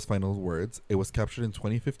the gorilla's final words. It was captured in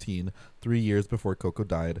 2015, 3 years before Coco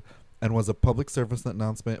died, and was a public service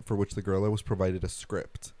announcement for which the gorilla was provided a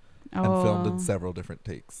script and filmed in several different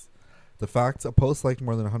takes. The fact, a post liked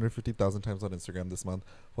more than 150,000 times on Instagram this month,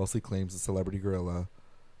 falsely claims the celebrity gorilla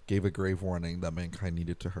gave a grave warning that mankind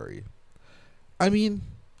needed to hurry. I mean,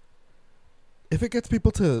 if it gets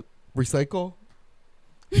people to recycle,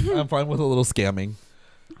 I'm fine with a little scamming.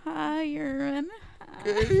 Higher and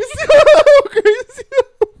higher. Crazy. Crazy.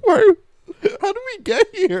 Why? How do we get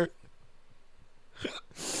here?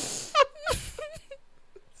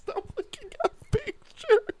 Stop looking at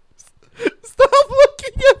pictures. Stop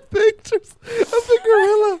looking at pictures of the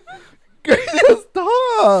gorilla. Crazy,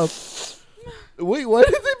 stop. Wait, why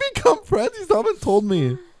did they become friends? You still haven't told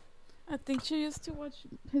me. I think she used to watch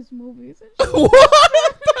his movies.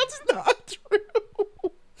 What? That's not true.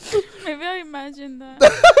 Maybe I imagined that.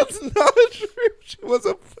 That's not true. She was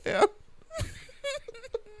a fan.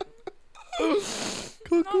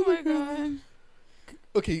 Oh my god.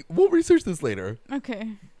 Okay, we'll research this later.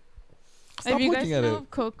 Okay. Stop if you guys looking at know it.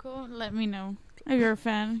 of Coco, let me know if you're a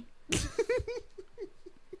fan.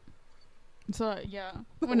 So yeah,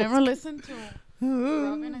 whenever I listen to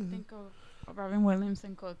Robin, I think of Robin Williams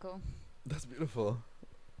and Coco. That's beautiful.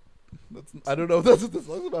 I don't know if that's what this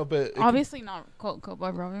song's about, but Obviously not Coco,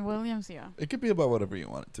 but Robin Williams, yeah. it could be about whatever you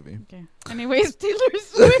want it to be. Okay. Anyways, Taylor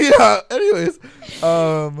Swift. Yeah. Anyways,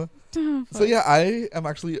 Oh, so fuck. yeah, I am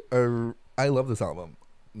actually I love this album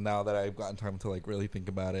now that I've gotten time to like really think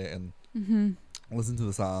about it and listen to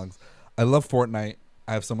the songs. I love Fortnite.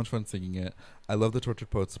 I have so much fun singing it. I love the Tortured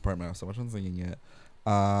Poets Department. I have so much fun singing it.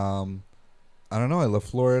 I don't know. I love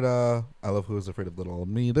Florida. I love Who Was Afraid of Little Old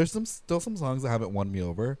Me. There's still some songs that haven't won me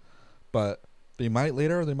over, but they might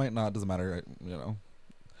later or they might not. Doesn't matter.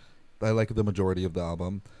 I like the majority of the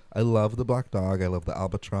album. I love the Black Dog. I love the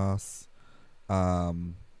Albatross.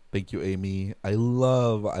 Thank You, Amy. I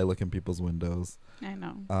love I Look in People's Windows. I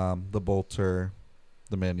know. The Bolter,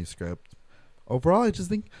 the Manuscript. Overall, I just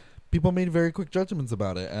think people made very quick judgments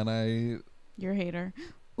about it, and You're a hater.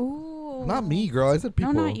 Ooh. not me, girl. I said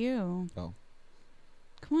people. No, not you. Oh.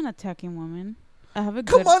 Come on, attacking woman. I have a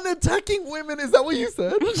Come good. on, attacking women. Is that what you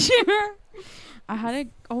said? Sure.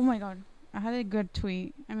 Oh my god. I had a good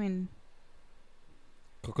tweet. I mean,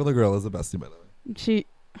 Coco the girl is a bestie, by the way.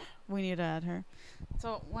 We need to add her.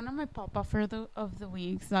 So one of my pop-up of the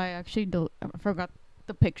weeks, I actually forgot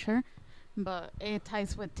the picture, but it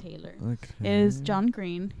ties with Taylor. Okay. Is John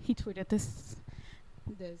Green. He tweeted this.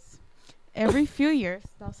 Every few years,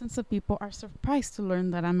 thousands of people are surprised to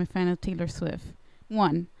learn that I'm a fan of Taylor Swift.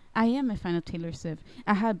 1. I am a fan of Taylor Swift.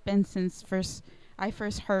 I have been since I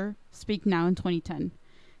first heard Speak Now in 2010.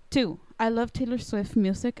 2. I love Taylor Swift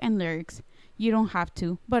music and lyrics. You don't have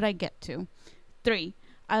to, but I get to. 3.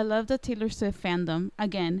 I love the Taylor Swift fandom.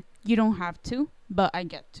 Again, you don't have to, but I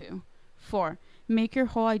get to. 4. Make your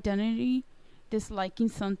whole identity disliking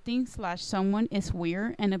something/someone is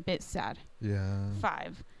weird and a bit sad. Yeah.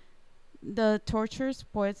 5. The Tortured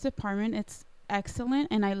Poets Department, it's excellent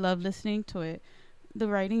and I love listening to it. The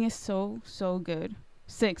writing is so good.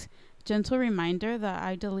 6. Gentle reminder that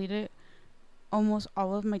I deleted almost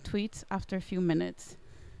all of my tweets after a few minutes.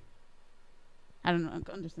 I don't know. I don't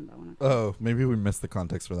understand that one. Oh, maybe we missed the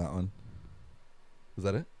context for that one. Is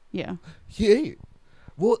that it? Yeah. Yay.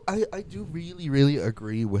 Well, I do really, really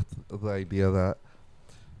agree with the idea that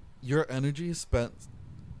your energy is spent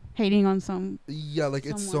Hating on some. Yeah, like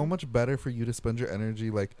it's so much better for you to spend your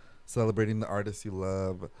energy like celebrating the artists you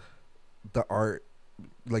love, the art,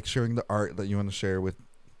 like sharing the art that you want to share with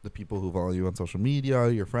the people who follow you on social media,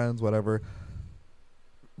 your friends, whatever.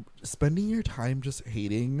 Spending your time just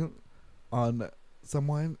hating on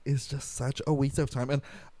someone is just such a waste of time. And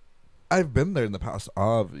I've been there in the past,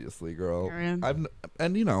 obviously, girl.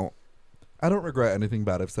 And you know, I don't regret anything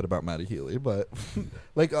bad I've said about Maddie Healy, but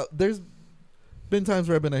like there's been times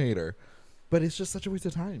where I've been a hater, but it's just such a waste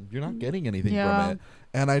of time. You're not getting anything from it.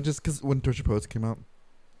 And I just, because when Torture Poets came out,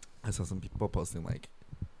 I saw some people posting like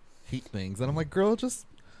hate things, and I'm like, girl, just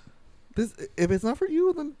this. If it's not for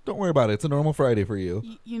you, then don't worry about it. It's a normal Friday for you.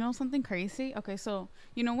 You know something crazy? Okay, so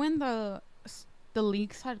you know when the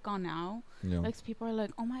leaks had gone out, like people are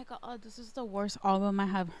like, oh my god, this is the worst album I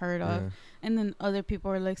have heard of, and then other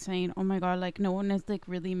people are like saying, oh my god, like no one is like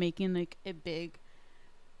really making like a big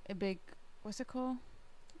what's it called,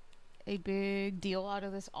 a big deal out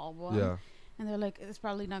of this album, and they're like, it's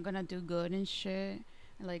probably not gonna do good and shit,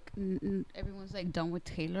 and like everyone's like done with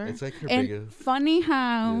Taylor. It's like her and biggest funny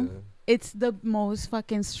how it's the most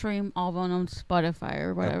fucking streamed album on Spotify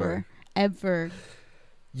or whatever ever.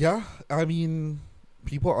 Yeah, I mean,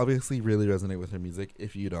 people obviously really resonate with her music.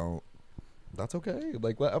 If you don't, that's okay.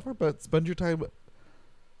 Like, whatever. But spend your time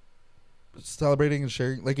celebrating and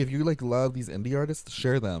sharing. Like, if you like love these indie artists,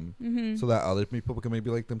 share them so that other people can maybe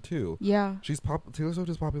like them too. Yeah, Taylor Swift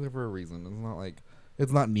is popular for a reason. It's not like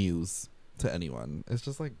it's not news to anyone. It's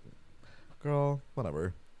just like, girl,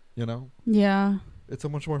 whatever. You know? Yeah. It's so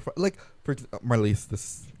much more fun. Like, for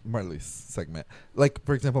Marlise segment. Like,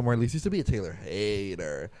 for example, Marlise used to be a Taylor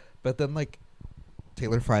hater. But then, like,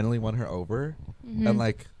 Taylor finally won her over. And,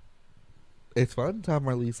 like, it's fun to have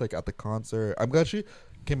Marlise, like, at the concert. I'm glad she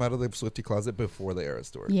came out of the Swiftie closet before the Eras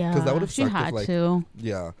tour. Yeah. Because that would have sucked if, like, to.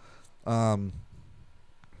 Yeah. And,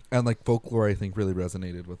 like, Folklore, I think, really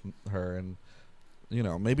resonated with her. And, you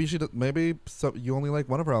know, maybe you only like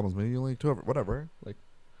one of her albums. Maybe you only like two of her. Whatever. Like,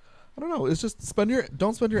 I don't know. It's just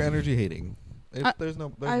don't spend your energy hating. There's no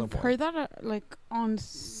point. I've heard that like on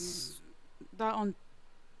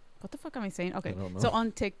what the fuck am I saying? Okay, so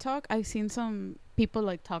on TikTok, I've seen some people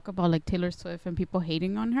like talk about like Taylor Swift and people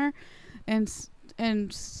hating on her, and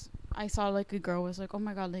I saw like a girl was like, oh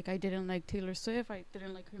my god, like I didn't like Taylor Swift, I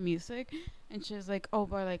didn't like her music, and she was like, oh,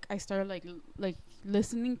 but like I started like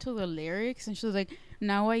listening to the lyrics, and she was like,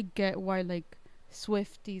 now I get why like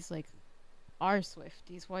Swifties like are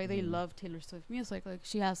Swifties, why they love Taylor Swift music. Like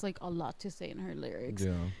she has like a lot to say in her lyrics.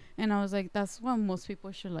 Yeah. And I was like, that's what most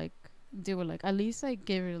people should like do, like at least like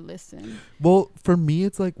give it a listen. Well, for me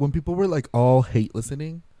it's like when people were like all hate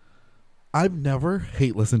listening, I've never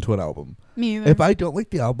hate listened to an album. Me either. If I don't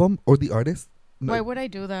like the album or the artist, why would I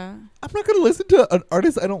do that? I'm not gonna listen to an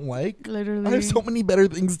artist I don't like. Literally, I have so many better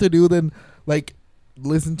things to do than like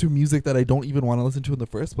listen to music that I don't even want to listen to in the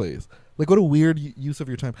first place. Like, what a weird use of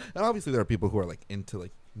your time. And obviously there are people who are like into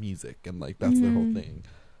like music and like that's their whole thing.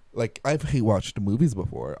 Like, I've hate watched movies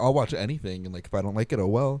before. I'll watch anything, and like if I don't like it, oh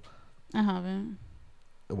well. I haven't.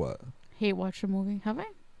 What? Hate watch a movie? Have I?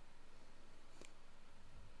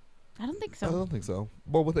 I don't think so. I don't think so.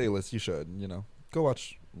 Well, with A-list, you should. You know, go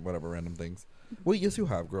watch whatever random things. Well, yes, you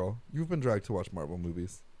have, girl. You've been dragged to watch Marvel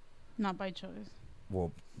movies. Not by choice.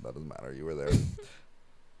 Well, that doesn't matter. You were there.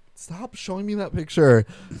 Stop showing me that picture.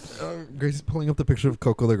 Gracie's pulling up the picture of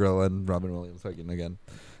Coco the girl and Robin Williams hugging again.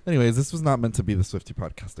 Anyways, this was not meant to be the Swiftie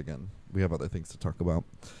podcast again. We have other things to talk about.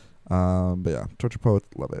 But yeah, Torture Poets,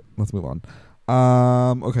 love it. Let's move on.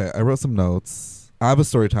 Okay, I wrote some notes. I have a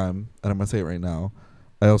story time, and I'm gonna say it right now.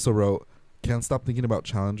 I also wrote, "Can't stop thinking about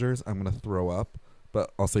challengers. I'm gonna throw up,"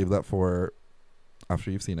 but I'll save that for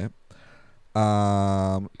after you've seen it.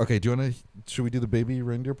 Okay. Should we do the baby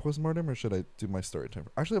reindeer postmortem, or should I do my story time?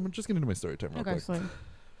 Actually, I'm just gonna do my story time real Okay, quick. so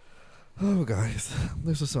Oh, guys,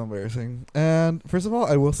 this is so embarrassing. And first of all,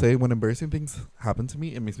 I will say, when embarrassing things happen to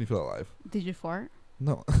me, it makes me feel alive. did you fart?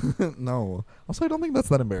 No, no. Also, I don't think that's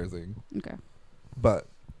that embarrassing. Okay. But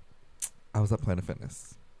I was at Planet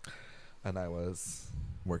Fitness, and I was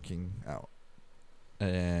working out,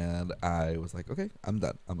 and I was like, okay, I'm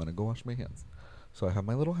done. I'm gonna go wash my hands. So I have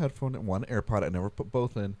my little headphone and one AirPod. I never put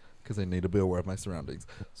both in because I need to be aware of my surroundings.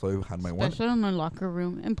 So I had my one. Especially in the locker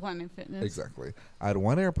room in Planet Fitness. Exactly. I had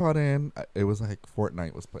one AirPod in. It was like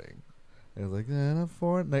Fortnite was playing. It was like,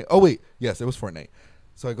 Fortnite. Oh, wait. Yes, it was Fortnite.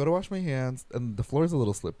 So I go to wash my hands, and the floor is a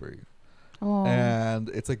little slippery. Oh. And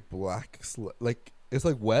it's like black. It's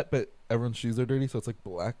like wet, but everyone's shoes are dirty, so it's like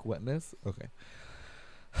black wetness. Okay.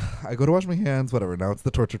 I go to wash my hands, whatever. Now it's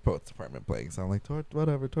the Tortured Poets Department playing. So I'm like,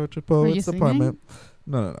 Tortured Poets Department.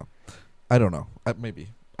 No. I don't know. Maybe.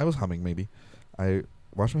 I was humming, maybe. I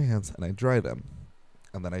wash my hands, and I dry them.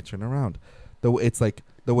 And then I turn around. It's like,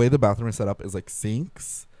 the way the bathroom is set up is like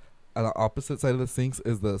sinks. And the opposite side of the sinks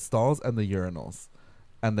is the stalls and the urinals.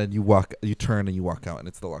 And then you turn and you walk out, and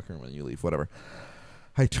it's the locker room and you leave, whatever.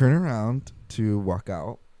 I turn around to walk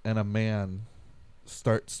out, and a man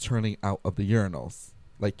starts turning out of the urinals.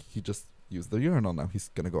 Like, he just used the urinal now. He's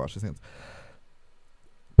going to go wash his hands.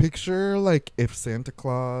 Picture, like, if Santa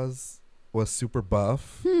Claus was super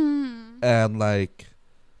buff and, like,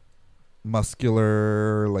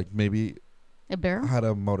 muscular, like, maybe a bear? had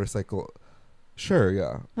a motorcycle. Sure,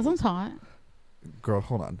 yeah. That sounds hot. Girl,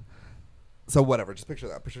 hold on. So, whatever. Just picture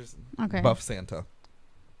that. Picture buff Santa.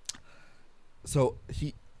 So,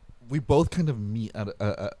 we both kind of meet at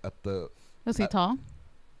the... Was he tall?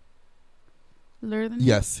 Taller than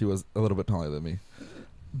Yes, he was a little bit taller than me.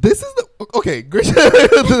 This is okay, Grecia.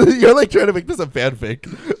 You're like trying to make this a fanfic.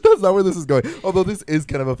 That's not where this is going. Although this is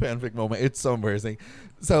kind of a fanfic moment. It's so embarrassing.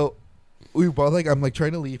 So we both I'm like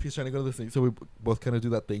trying to leave. He's trying to go to the thing. So we both kind of do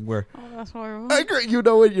that thing where, Oh, that's horrible. you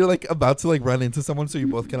know, when you're like about to like run into someone, so you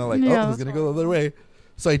both kind of like, Yeah, he's gonna go the other way.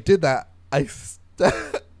 So I did that. I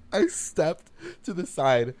stepped to the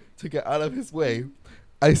side to get out of his way.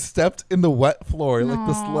 I stepped in the wet floor, like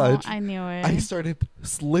the sludge. I knew it. I started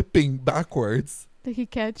slipping backwards. Did he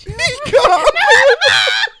catch you? He got me.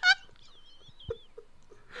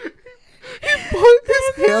 He put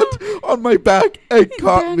his hand on my back and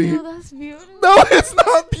caught me. That's beautiful. No, it's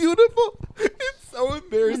not beautiful. It's so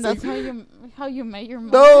embarrassing. And that's how you met your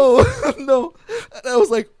mom. No, no. And I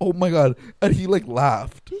was like, oh my God. And he like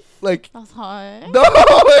laughed. Like, That's hot. no,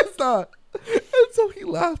 it's not. And so he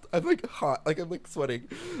laughed. I'm like hot. Like I'm like sweating.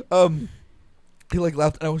 He like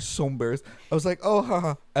laughed, and I was so embarrassed. I was like, oh,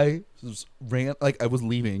 haha. I just ran, like I was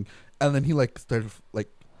leaving. And then he like started like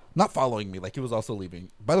not following me. Like he was also leaving.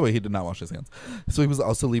 By the way, he did not wash his hands. So he was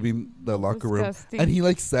also leaving the locker room. And he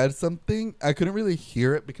like said something. I couldn't really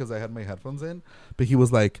hear it because I had my headphones in. But he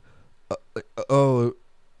was like, oh,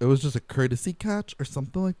 it was just a courtesy catch or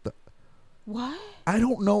something like that. What? I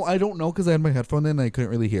don't know because I had my headphone in and I couldn't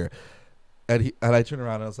really hear. And I turned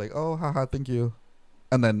around and I was like, oh, haha, thank you.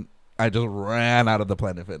 And then I just ran out of the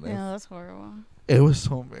Planet Fitness. Yeah, that's horrible. It was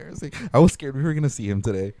so embarrassing. I was scared we were going to see him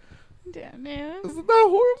today. Damn it. Isn't that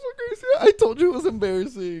horrible, Gracie? I told you it was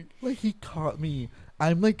embarrassing. Like, he caught me.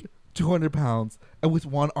 I'm like 200 pounds. And with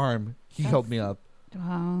one arm, he held me up.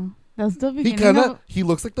 Wow. That's the beginning. He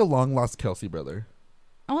looks like the long lost Kelsey brother.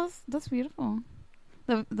 Oh, that's beautiful.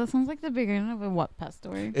 That sounds like the beginning of a Wattpad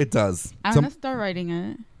story. It does. I'm going to start writing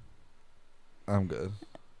it. I'm good.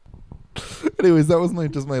 Anyways, that was my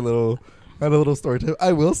little story time.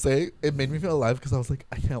 I will say it made me feel alive because I was like,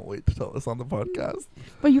 I can't wait to tell this on the podcast.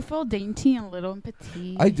 But you feel dainty and little and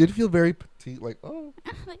petite. I did feel very petite, like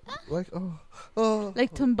like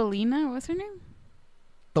Thumbelina. What's her name?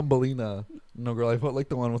 Thumbelina. No, girl, I felt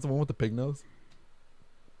like what's the one with the pig nose?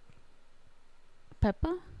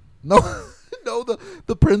 Peppa? No, no,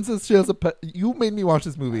 the princess. She has a pet. You made me watch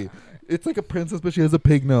this movie. It's like a princess, but she has a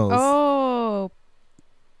pig nose. Oh,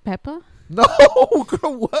 Peppa? No,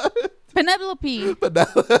 girl, what? Penelope.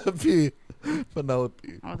 Penelope.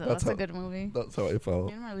 Oh, that's a good movie. That's how I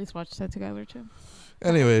felt. You and at least watch that together too.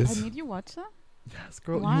 Anyways, I made you watch that. Yes,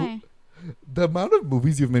 girl. Why? The amount of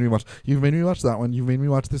movies you've made me watch. You've made me watch that one. You've made me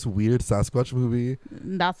watch this weird Sasquatch movie.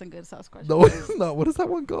 That's a good Sasquatch. No, it's not. What is that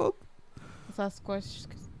one called? Sasquatch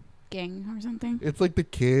Gang or something. It's like the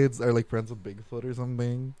kids are like friends with Bigfoot or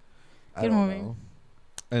something. I Good don't movie. know.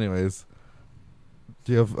 Anyways,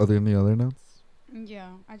 do you have any other notes?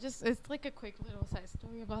 Yeah, it's like a quick little side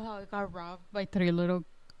story about how I got robbed by 3 little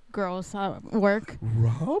girls at work.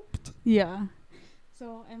 Robbed? Yeah.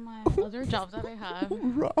 So in my other jobs that I have,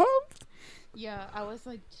 Robbed? yeah, I was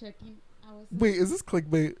like checking. I was like, Wait, is this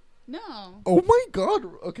clickbait? no, Oh my god.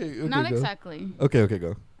 Okay, not go. exactly. Okay,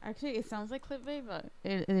 go. Actually, it sounds like clickbait, but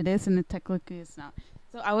it is, and it technically it's not.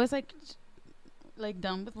 So I was like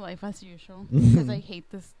done with life as usual because I hate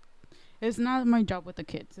this. It's not my job with the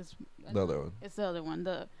kids. It's The other one. It's the other one,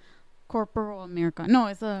 the corporal America. No,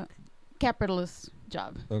 it's a capitalist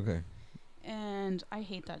job. Okay. And I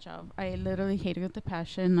hate that job. I literally hate it with a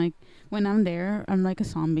passion. Like when I'm there, I'm like a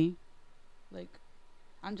zombie. Like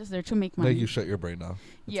I'm just there to make money. Like you shut your brain off.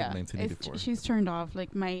 It's yeah, like 1984. She's turned off.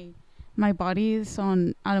 Like my body is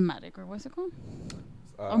on automatic, or what's it called?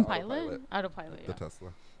 On pilot. Autopilot. The Yeah. Tesla.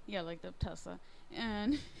 Yeah, like the Tesla.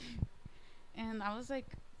 And and I was like,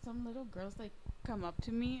 some little girls like come up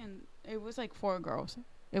to me, and it was like 4 girls.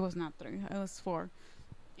 It was not 3. It was 4.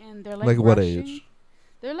 And they're like what rushing. age?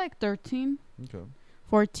 They're like 13, Okay.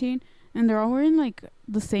 14, and they're all wearing like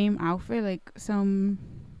the same outfit, like some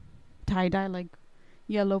tie-dye, like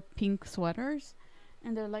yellow pink sweaters,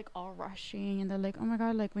 and they're like all rushing, and they're like, oh my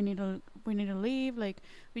god, like we need to leave, like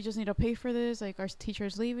we just need to pay for this, like our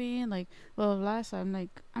teacher's leaving, like blah blah blah. So I'm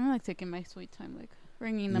like taking my sweet time, like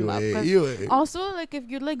ringing them up. Also, like if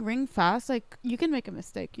you like ring fast, like you can make a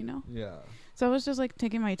mistake, you know. Yeah. So I was just like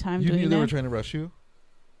taking my time You doing knew it. they were trying to rush you?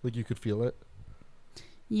 Like you could feel it?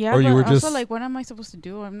 Yeah, or but you were also just like, what am I supposed to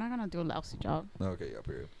do? I'm not gonna do a lousy job. Okay, yeah,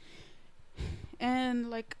 period. And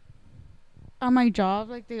like on my job,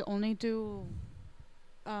 like they only do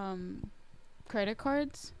credit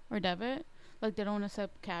cards or debit. Like they don't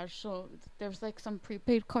accept cash. So there's like some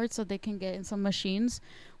prepaid cards that they can get in some machines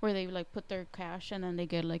where they like put their cash and then they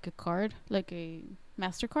get like a card, like a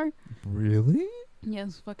MasterCard. Really? Yeah,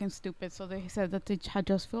 it's fucking stupid. So they said that they had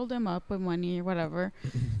just filled them up with money or whatever.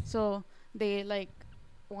 So they like,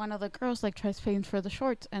 one of the girls like tries paying for the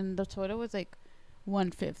shorts, and the total was like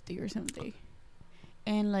 150 or something,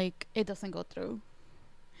 and like it doesn't go through.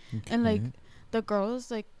 Okay. And like the girls,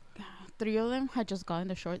 like 3 of them had just gotten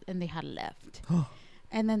the shorts and they had left.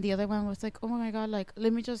 And then the other one was like, oh my god, like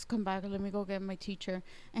let me just come back and let me go get my teacher.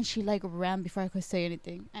 And she like ran before I could say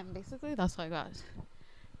anything. And basically that's what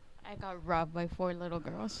I got robbed by 4 little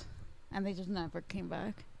girls, and they just never came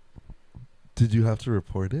back. Did you have to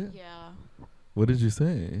report it? Yeah. What did you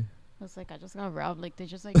say? I was like, I just got robbed. Like they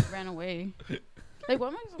just like ran away. Like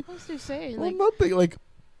what am I supposed to say? Well, Like nothing. Like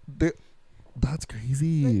that's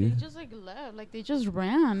crazy. Like, they just like left. Like they just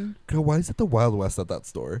ran. Girl, why is it the Wild West at that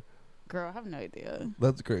store? Girl, I have no idea.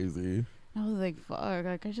 That's crazy. I was like, fuck.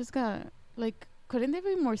 Like I just got like, couldn't they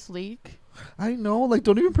be more sleek? I know. Like,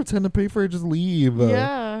 don't even pretend to pay for it. Just leave.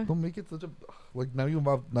 Yeah. Don't make it such a like.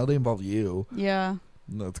 Now they involve you. Yeah.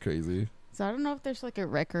 That's crazy. So I don't know if there's like a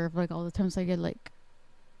record of like all the times I get like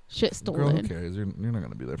shit stolen. Girl, who cares? You're not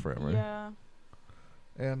gonna be there forever. Yeah.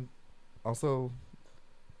 And also,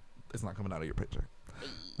 it's not coming out of your paycheck.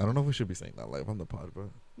 I don't know if we should be saying that live on the pod, but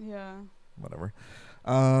yeah, whatever.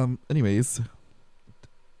 Anyways,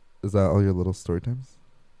 is that all your little story times?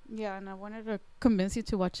 Yeah, and I wanted to convince you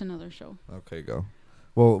to watch another show. Okay, go.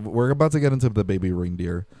 Well, we're about to get into the baby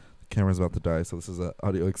reindeer. The camera's about to die, so this is an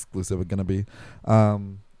audio exclusive. It's gonna be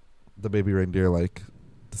the baby reindeer like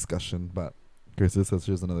discussion, but Gracie says she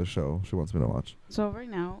has another show she wants me to watch. So right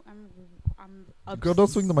now I'm Girl, don't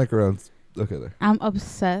swing the mic around. Okay, there. I'm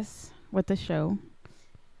obsessed with the show,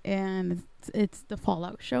 and it's the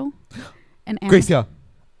Fallout show. And Gracia,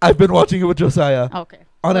 I've been watching it with Josiah. Okay.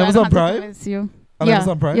 On Amazon Prime. On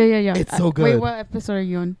Amazon Prime. Yeah. It's so good. Wait, what episode are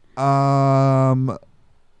you on?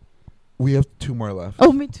 We have 2 more left.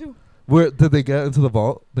 Oh, me too. Where did they get into the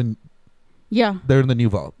vault? Yeah. They're in the new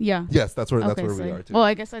vault. Yeah. Yes, that's where we are too. Well,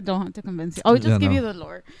 I guess I don't have to convince you. I'll just give you the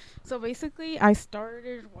lore. So basically, I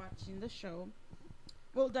started watching the show.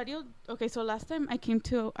 Well, Dario. Okay, so last time I came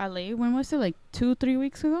to LA, when was it? Like 2-3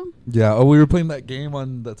 weeks ago? Yeah. Oh, we were playing that game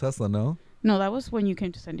on the Tesla. No. No, that was when you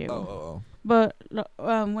came to San Diego. Oh. But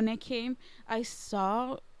when I came, I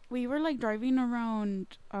saw we were like driving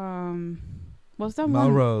around. What's that one?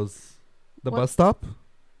 Melrose, the bus stop.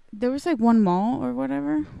 There was like one mall or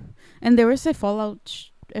whatever, and there was a Fallout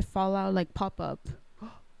like pop up,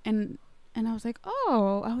 and I was like,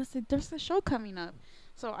 there's a show coming up,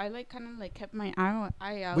 so I like kind of like kept my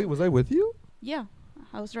eye out. Wait, was I with you? Yeah,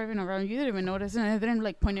 I was driving around. You didn't even notice, and I didn't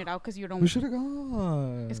like point it out because you don't. We should have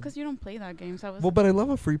gone. It's because you don't play that game. So I was. Well, but I love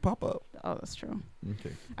a free pop up. Oh, that's true.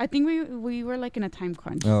 Okay. I think we were like in a time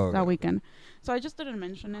crunch that weekend, so I just didn't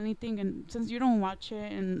mention anything. And since you don't watch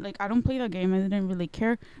it, and like I don't play the game, I didn't really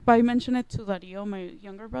care. But I mentioned it to Dario, my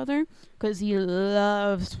younger brother, because he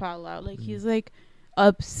loves Fallout. Like he's like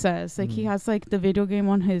obsessed. Like he has like the video game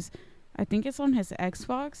on his, I think it's on his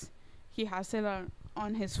Xbox. He has it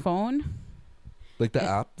on his phone. Like the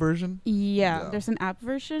app version? Yeah, there's an app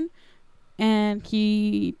version, and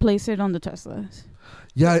he plays it on the Teslas.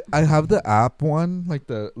 Yeah, I have the app one, like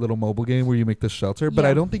the little mobile game where you make the shelter, but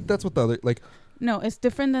I don't think that's what the other, like... No, it's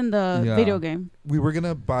different than the video game. We were going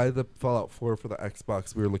to buy the Fallout 4 for the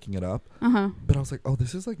Xbox. We were looking it up. But I was like, oh,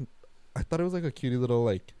 this is like... I thought it was like a cutie little,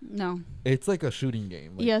 like... No. It's like a shooting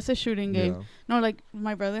game. Like, yeah, it's a shooting game. No, like,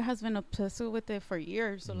 my brother has been obsessed with it for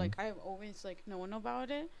years. So, like, I've always, like, known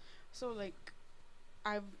about it. So, like,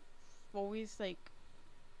 I've always, like...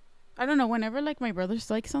 I don't know. Whenever, like, my brother's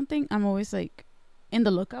like something, I'm always, like, in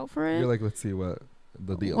the lookout for it. You're like, let's see what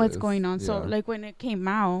the deal What's is. going on. Yeah. So, like, when it came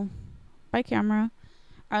out by camera,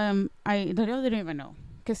 Dario didn't even know.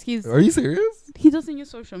 Because he's... Are you serious? He doesn't use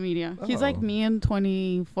social media. Oh. He's like me in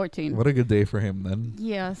 2014. What a good day for him then.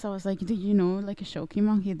 Yeah, so I was like, did you know, like, a show came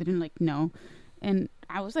out? He didn't, like, know. And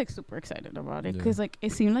I was, like, super excited about it. Because, like,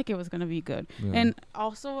 it seemed like it was going to be good. Yeah. And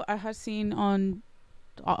also, I had seen on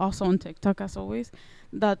TikTok, as always,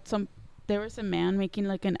 that there was a man making,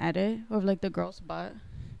 like, an edit of, like, the girl's butt.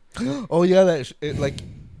 Oh, yeah, that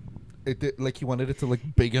it did, like he wanted it to look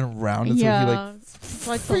big and round, and so he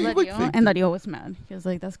like Dario, and Dario was mad. He was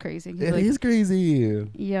like, "That's crazy." It is crazy.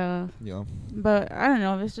 Yeah. But I don't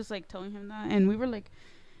know. It's just like telling him that, and we were like,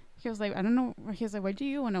 he was like, "I don't know." He was like, "Why do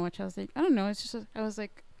you want to watch?" I was like, "I don't know." It's just I was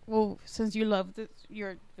like, "Well, since you love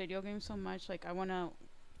your video game so much, like I want to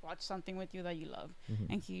watch something with you that you love,"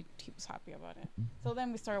 and he was happy about it. So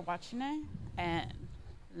then we started watching it, and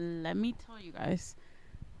let me tell you guys.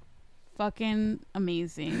 Fucking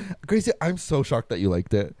amazing. Gracie, I'm so shocked that you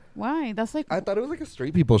liked it. Why? That's like... I thought it was like a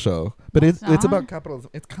straight people show. But it's about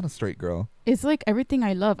capitalism. It's kind of straight, girl. It's like everything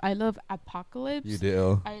I love. I love apocalypse. You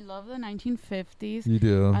do. I love the 1950s. You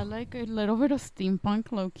do. I like a little bit of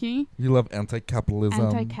steampunk, low-key. You love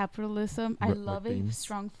anti-capitalism. I love a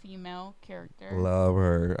strong female character. Love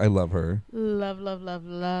her. I love her. Love, love, love,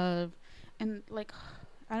 love. And like,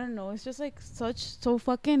 I don't know. It's just like so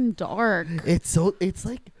fucking dark. It's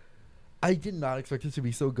like... I did not expect it to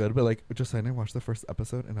be so good, but like Josiah and I watched the first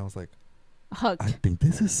episode and I was like, hooked. I think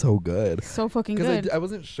this is so good. So fucking good. I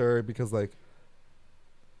wasn't sure because like,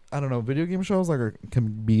 I don't know, video game shows like can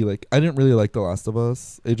be like, I didn't really like The Last of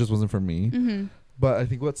Us. It just wasn't for me. But I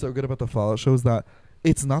think what's so good about the Fallout show is that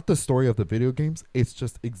it's not the story of the video games. It's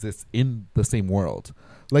just exists in the same world.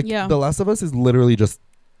 Like The Last of Us is literally just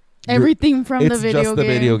everything from the video game. It's just the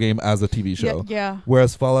video game as a TV show. Yeah.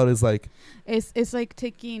 Whereas Fallout is like... It's like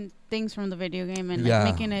taking things from the video game and like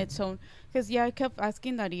making it so... Because, I kept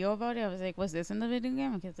asking Dario about it. I was like, was this in the video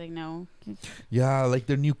game? And he's like, no. Yeah, like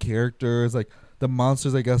they're new characters. Like the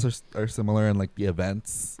monsters, I guess, are similar in like the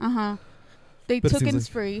events. They took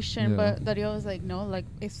inspiration, but Dario was like, no, like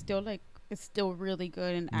it's still really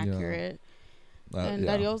good and accurate. And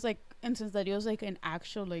Dario's like... And since Dario's like an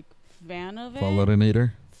actual like fan of it...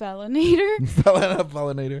 Falloutinator.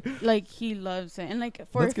 Like he loves it, and like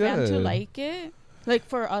for a fan to like it, like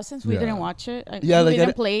for us since we didn't watch it, we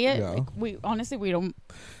didn't play it. Like,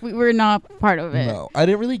 we're not part of it. No, I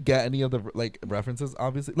didn't really get any of the like references.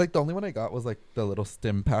 Obviously, like the only one I got was like the little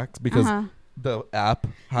stim packs because the app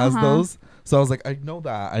has those. So I was like, I know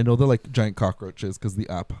that. I know the like giant cockroaches because the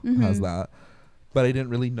app has that, but I didn't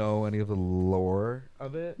really know any of the lore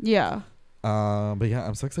of it. Yeah. But yeah,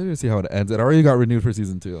 I'm so excited to see how it ends. It already got renewed for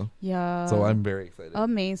season 2. Yeah. So I'm very excited.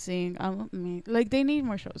 Amazing. Like they need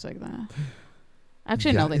more shows like that.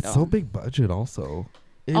 Actually, no, they don't. It's so big budget. Also,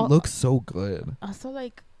 it looks so good. Also,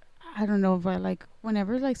 like, I don't know, but like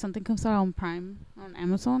whenever like something comes out on Prime on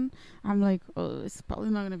Amazon, I'm like, oh, it's probably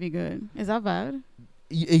not gonna be good. Is that bad?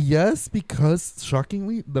 Yes, because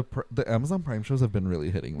shockingly, the Amazon Prime shows have been really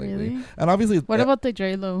hitting lately. Really? And obviously, what about the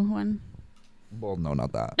J-Lo one? Well, no,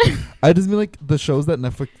 not that. I just mean like the shows that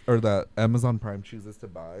Netflix or that Amazon Prime chooses to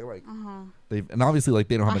buy, like they've, and obviously like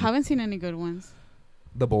they don't have. I haven't seen any good ones.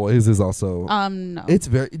 The Boys is also no. It's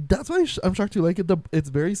very. That's why I'm shocked you like it. It's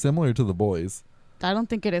very similar to The Boys. I don't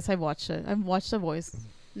think it is. I watched it. I've watched The Boys,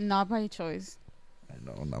 not by choice. I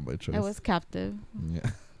know, not by choice. I was captive.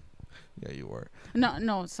 Yeah, yeah, you were.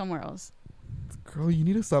 No, somewhere else. Girl, you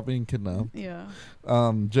need to stop being kidnapped. Yeah.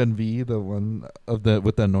 Gen V, the one with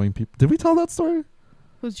the annoying people. Did we tell that story?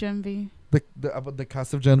 Who's Gen V? The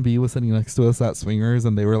cast of Gen B was sitting next to us at Swingers,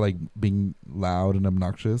 and they were like being loud and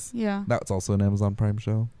obnoxious. Yeah. That's also an Amazon Prime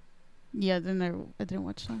show. Yeah, then I didn't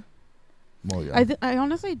watch that. Well, yeah. I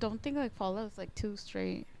honestly don't think like Fallout is like too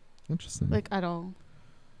straight. Interesting. Like at all.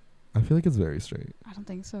 I feel like it's very straight. I don't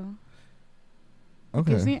think so.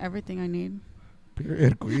 Okay. It gives me everything I need.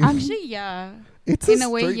 Period, queen. Actually, yeah. It's in a a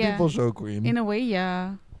way, straight yeah. people show, queen. In a way,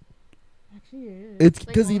 yeah. Actually, it is. It's Like,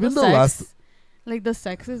 because all even the sex, last, like the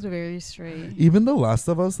sex is very straight. even The Last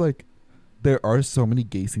of Us, like there are so many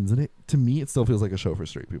gay scenes in it. To me, it still feels like a show for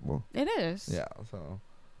straight people. It is. Yeah. So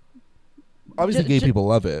obviously, gay people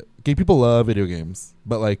love it. Gay people love video games,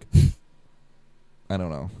 but like, I don't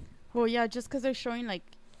know. Well, yeah, just because they're showing like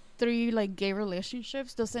 3 like gay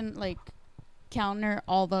relationships doesn't like counter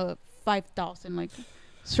all the 5,000 like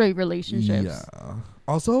straight relationships. Yeah.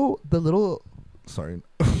 Also, the little. Sorry,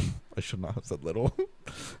 I should not have said little.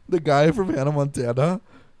 The guy from Hannah Montana,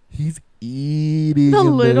 he's eating. The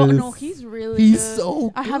in little. this. No, he's really. He's good. so.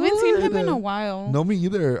 Good. I haven't seen him in a while. No, me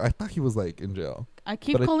either. I thought he was like in jail. I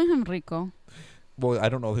keep calling him Rico. Well, I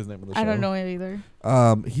don't know his name in the show. I don't know it either.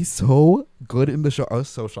 He's so good in the show. I was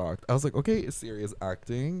so shocked. I was like, okay, serious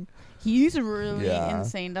acting. He's really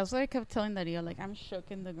insane. That's why I kept telling Dario, like, I'm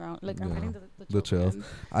shook in the ground. Like, I'm getting the chills. again.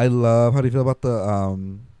 I love. How do you feel about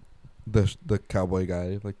the cowboy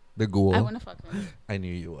guy, like the ghoul? I want to fuck him. I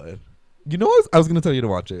knew you would. You know what? I was gonna tell you to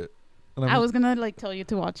watch it. And I was gonna like tell you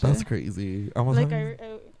to watch that's it. crazy. I was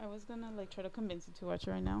gonna like try to convince you to watch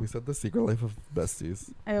it right now. We said The Secret Life of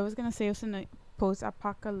Besties. I was gonna say it's in a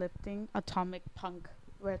post-apocalyptic, atomic punk,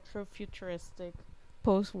 retro-futuristic,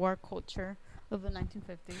 post-war culture of the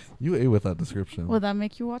 1950s. You ate with that description. Will that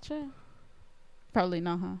make you watch it? Probably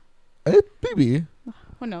not, huh? Maybe.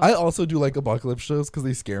 Who knows? I also do like apocalypse shows because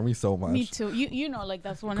they scare me so much. Me too. You know, like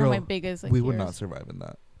that's one Girl, of my biggest. Like, we would fears. not survive in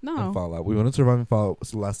that. No. In Fallout. We wouldn't survive in Fallout.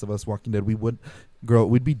 So Last of Us, Walking Dead.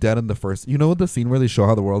 We'd be dead in the first. You know the scene where they show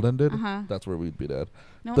how the world ended? Uh-huh. That's where we'd be dead.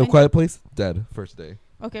 No, The Quiet Place, dead first day.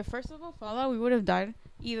 Okay, first of all, Fallout, we would have died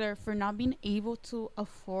either for not being able to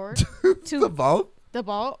afford The vault? the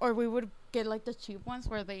ball, or we would get like the cheap ones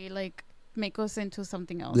where they like make us into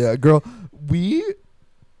something else. Yeah, girl. We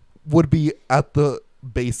would be at the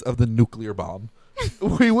base of the nuclear bomb.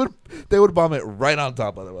 They would bomb it right on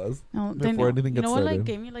top of us. No, before anything gets you know what started. like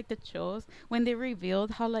gave me like the chills when they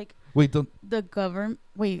revealed how like Wait, don't. the government.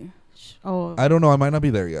 Wait, I don't know. I might not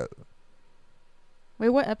be there yet. wait,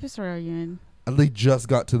 what episode are you in? And they just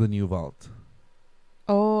got to the new vault.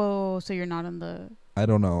 Oh, so you're not on the. I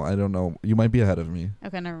don't know. You might be ahead of me.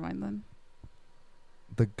 Okay, never mind then.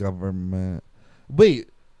 The government. Wait.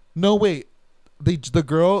 No, wait. The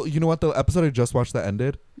girl, you know what? The episode I just watched that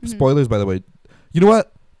ended. Mhm. Spoilers, by the way. You know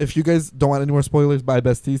what? If you guys don't want any more spoilers, bye,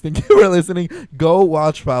 besties. Thank you for listening. Go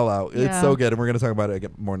watch Fallout. It's so good. And we're going to talk about it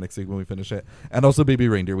again more next week when we finish it. And also Baby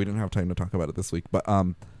Reindeer. We didn't have time to talk about it this week. But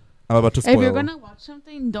I'm about to spoil. If you're going to watch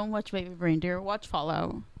something, don't watch Baby Reindeer. Watch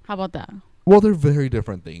Fallout. How about that? Well, they're very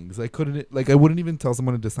different things. I wouldn't even tell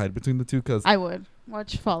someone to decide between the two because. I would.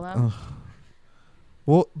 Watch Fallout.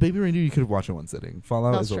 Well, Baby Reindeer, you could watch in one sitting.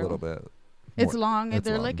 Fallout That's is true. a little bit. It's more- long. it's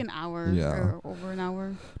They're long. like an hour Yeah. or over an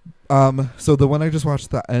hour. So the one I just watched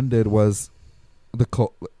that ended was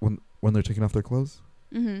when they're taking off their clothes.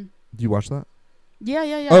 Mm-hmm. Do you watch that? Yeah.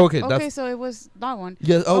 Oh, okay, Okay, that's- so it was that one.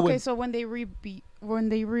 Yeah. Oh, Okay, so when they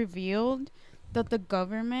revealed that the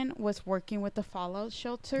government was working with the Fallout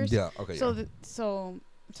shelters. yeah. Okay. So yeah. so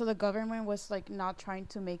the government was like not trying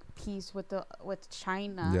to make peace with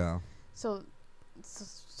China. Yeah. So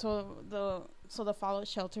the Fallout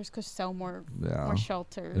shelters could sell more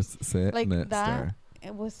shelters. It's sitting Like it that. there.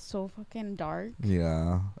 It was so fucking dark.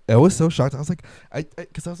 Yeah. I was so shocked. I was like,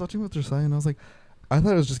 because I was watching with Josiah and I was like, I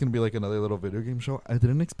thought it was just gonna be like another little video game show. I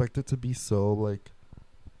didn't expect it to be so like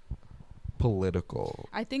political.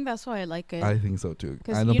 I think that's why I like it. I think so too. I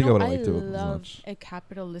 'Cause, don't you think I know, would have liked it as love much. a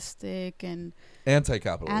capitalistic and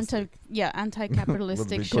Anti-capitalist.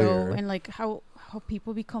 anti-capitalistic Be show, clear. and like how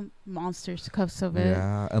people become monsters because of it.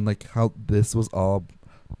 Yeah, and like how this was all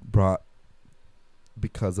brought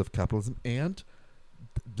because of capitalism, and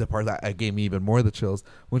the part that gave me even more the chills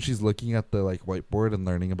when she's looking at the like whiteboard and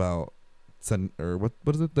learning about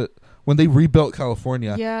what is it that when they rebuilt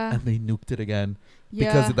California Yeah. and they nuked it again Yeah.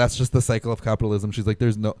 because that's just the cycle of capitalism. She's like,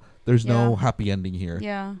 there's no happy ending here.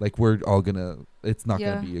 Yeah. Like we're all it's not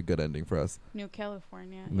Yeah. gonna be a good ending for us. New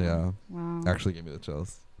California. Yeah. Wow. Actually gave me the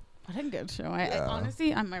chills. What a good show. I Yeah.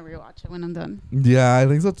 honestly, I might rewatch it when I'm done. Yeah, I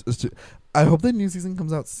think so. I hope the new season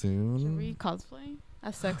comes out Should soon. we cosplay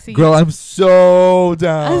as sexy? Girl, I'm so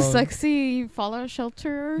down. as sexy Fallout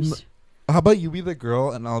shelters. How about you be the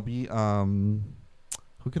girl and I'll be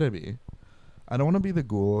who could I be? I don't want to be the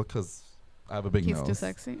ghoul because I have a big He's nose. too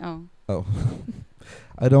sexy. Oh. Oh.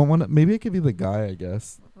 I don't want to. Maybe I could be the guy, I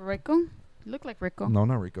guess. Rico? You look like Rico. No,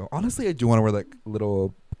 not Rico. Honestly, I do want to wear that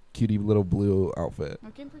little cutie little blue outfit.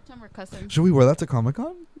 We can pretend we're cousins. Should we wear that to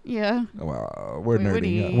Comic-Con? Yeah. Oh, wow. We're We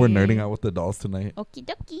nerding out. would. We're nerding out with the dolls tonight. Okie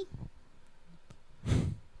dokie.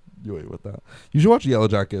 You wait with that. You should watch Yellow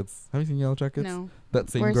Jackets. Have you seen Yellow Jackets? No. That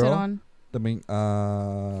same Where's girl. it on? The main.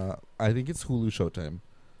 I think it's Hulu Showtime.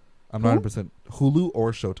 I'm Who? not 100% Hulu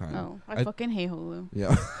or Showtime. Oh, I fucking hate Hulu.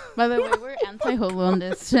 Yeah. By the way, we're anti-Hulu on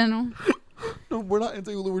this channel. No, we're not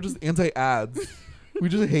anti Hulu. We're just anti ads. We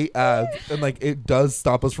just hate ads, and like it does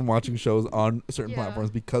stop us from watching shows on certain Yeah.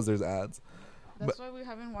 platforms because there's ads. That's why we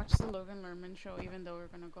haven't watched the Logan Lerman show, even though we're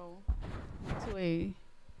gonna go to a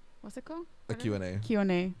what's it called? A Q&A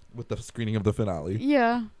Q&A. with the screening of the finale.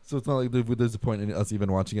 Yeah. So it's not like there's a point in us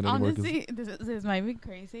even watching it anymore. Honestly, this might be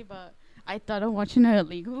crazy, but I thought of watching it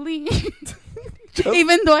illegally, Just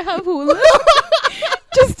even though I have Hulu,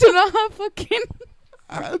 just to not have fucking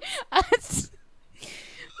ads. ads.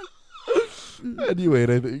 Anyway,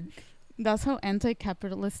 I think. That's how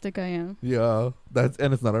anti-capitalistic I am. Yeah,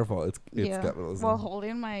 and it's not our fault. It's Yeah. capitalism. While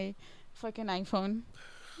holding my fucking iPhone,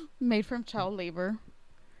 made from child labor.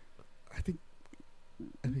 I think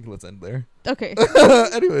let's end there. Okay.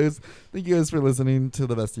 Anyways, thank you guys for listening to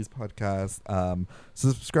the Besties podcast.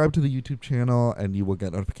 Subscribe to the YouTube channel, and you will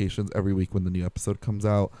get notifications every week when the new episode comes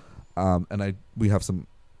out. And we have some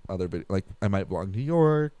other like I might vlog New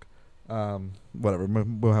York, whatever.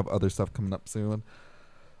 We'll have other stuff coming up soon.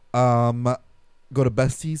 Go to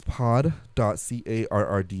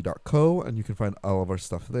bestiespod.carrd.co and you can find all of our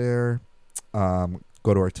stuff there. Go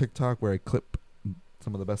to our TikTok where I clip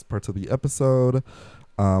some of the best parts of the episode.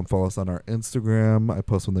 Follow us on our Instagram. I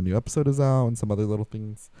post when the new episode is out and some other little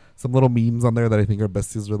things, some little memes on there that I think are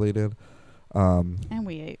besties related. And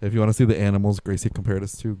we ate. If you want to see the animals Gracie compared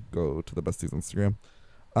us to, go to the besties Instagram.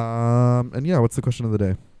 And yeah, what's the question of the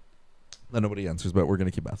day? That nobody answers, but we're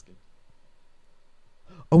gonna keep asking.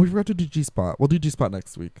 Oh, we forgot to do G-Spot. We'll do G-Spot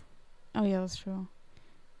next week. Oh yeah, that's true.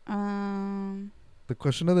 The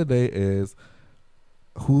question of the day is,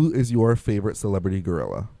 who is your favorite celebrity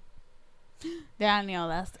gorilla? Daniel,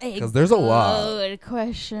 that's a 'Cause there's a lot. good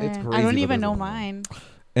question. It's I crazy, don't but even there's a know lot. mine.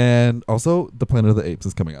 And also, The Planet of the Apes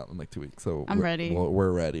is coming out in like 2 weeks, so I'm ready.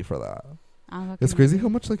 We're ready for that. I'm It's fucking crazy ready. how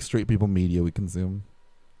much like straight people media we consume.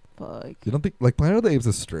 Fuck. You don't think like Planet of the Apes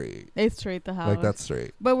is straight? It's straight the house. Like that's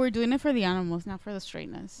straight. But we're doing it for the animals, not for the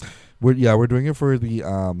straightness. We're doing it for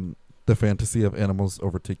the fantasy of animals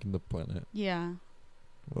overtaking the planet. Yeah.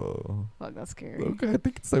 Oh. Fuck, that's scary. Okay, I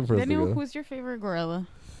think it's time for us to Daniel, go. who's your favorite gorilla?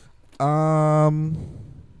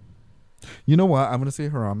 You know what? I'm gonna say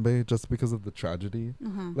Harambe just because of the tragedy.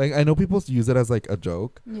 Uh-huh. Like I know people use it as like a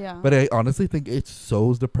joke, Yeah. but I honestly think it's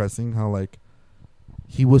so depressing how like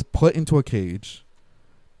he was put into a cage,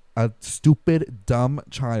 a stupid, dumb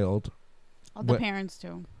child. All the What- parents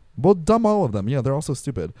too. Well, dumb all of them. Yeah, they're also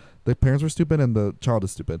stupid. The parents were stupid and the child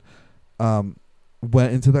is stupid.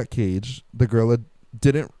 Went into that cage. The gorilla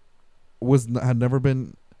didn't know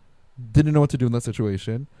what to do in that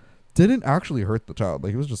situation. Didn't actually hurt the child.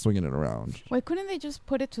 Like he was just swinging it around. Why couldn't they just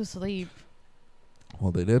put it to sleep?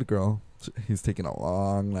 Well, they did, girl. He's taking a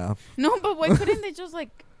long nap. No, but why couldn't they just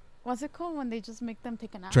like, what's it called when they just make them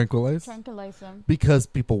take a nap? Tranquilize? Tranquilize them. Because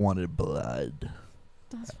people wanted blood.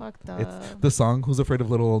 That's fucked up. It's the song "Who's Afraid of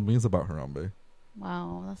Little Old Me" is about Harambe.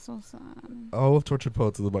 Wow, that's so sad. All of Tortured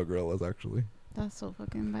Poets is about gorillas, actually. That's so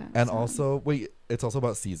fucking bad. And sad. also, wait, it's also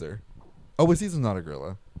about Caesar. Oh, wait, Caesar's not a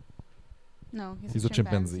gorilla. No, He's a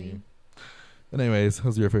chimpanzee. Anyways,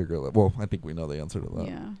 who's your favorite gorilla? Well, I think we know the answer to that.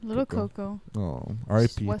 Yeah, little Coco. Coco. Oh,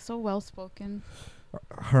 R.I.P. Was so well spoken.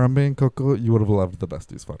 Harambe and Coco, you would have loved the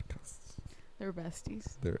Besties podcast. They're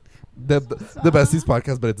besties. The Besties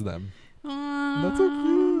podcast, but it's them. That's so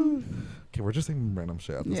Aww. cute. Okay, we're just saying random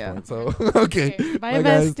shit at this Yeah. point. So, okay. Bye, Bye,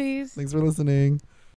 guys. besties. Thanks for listening.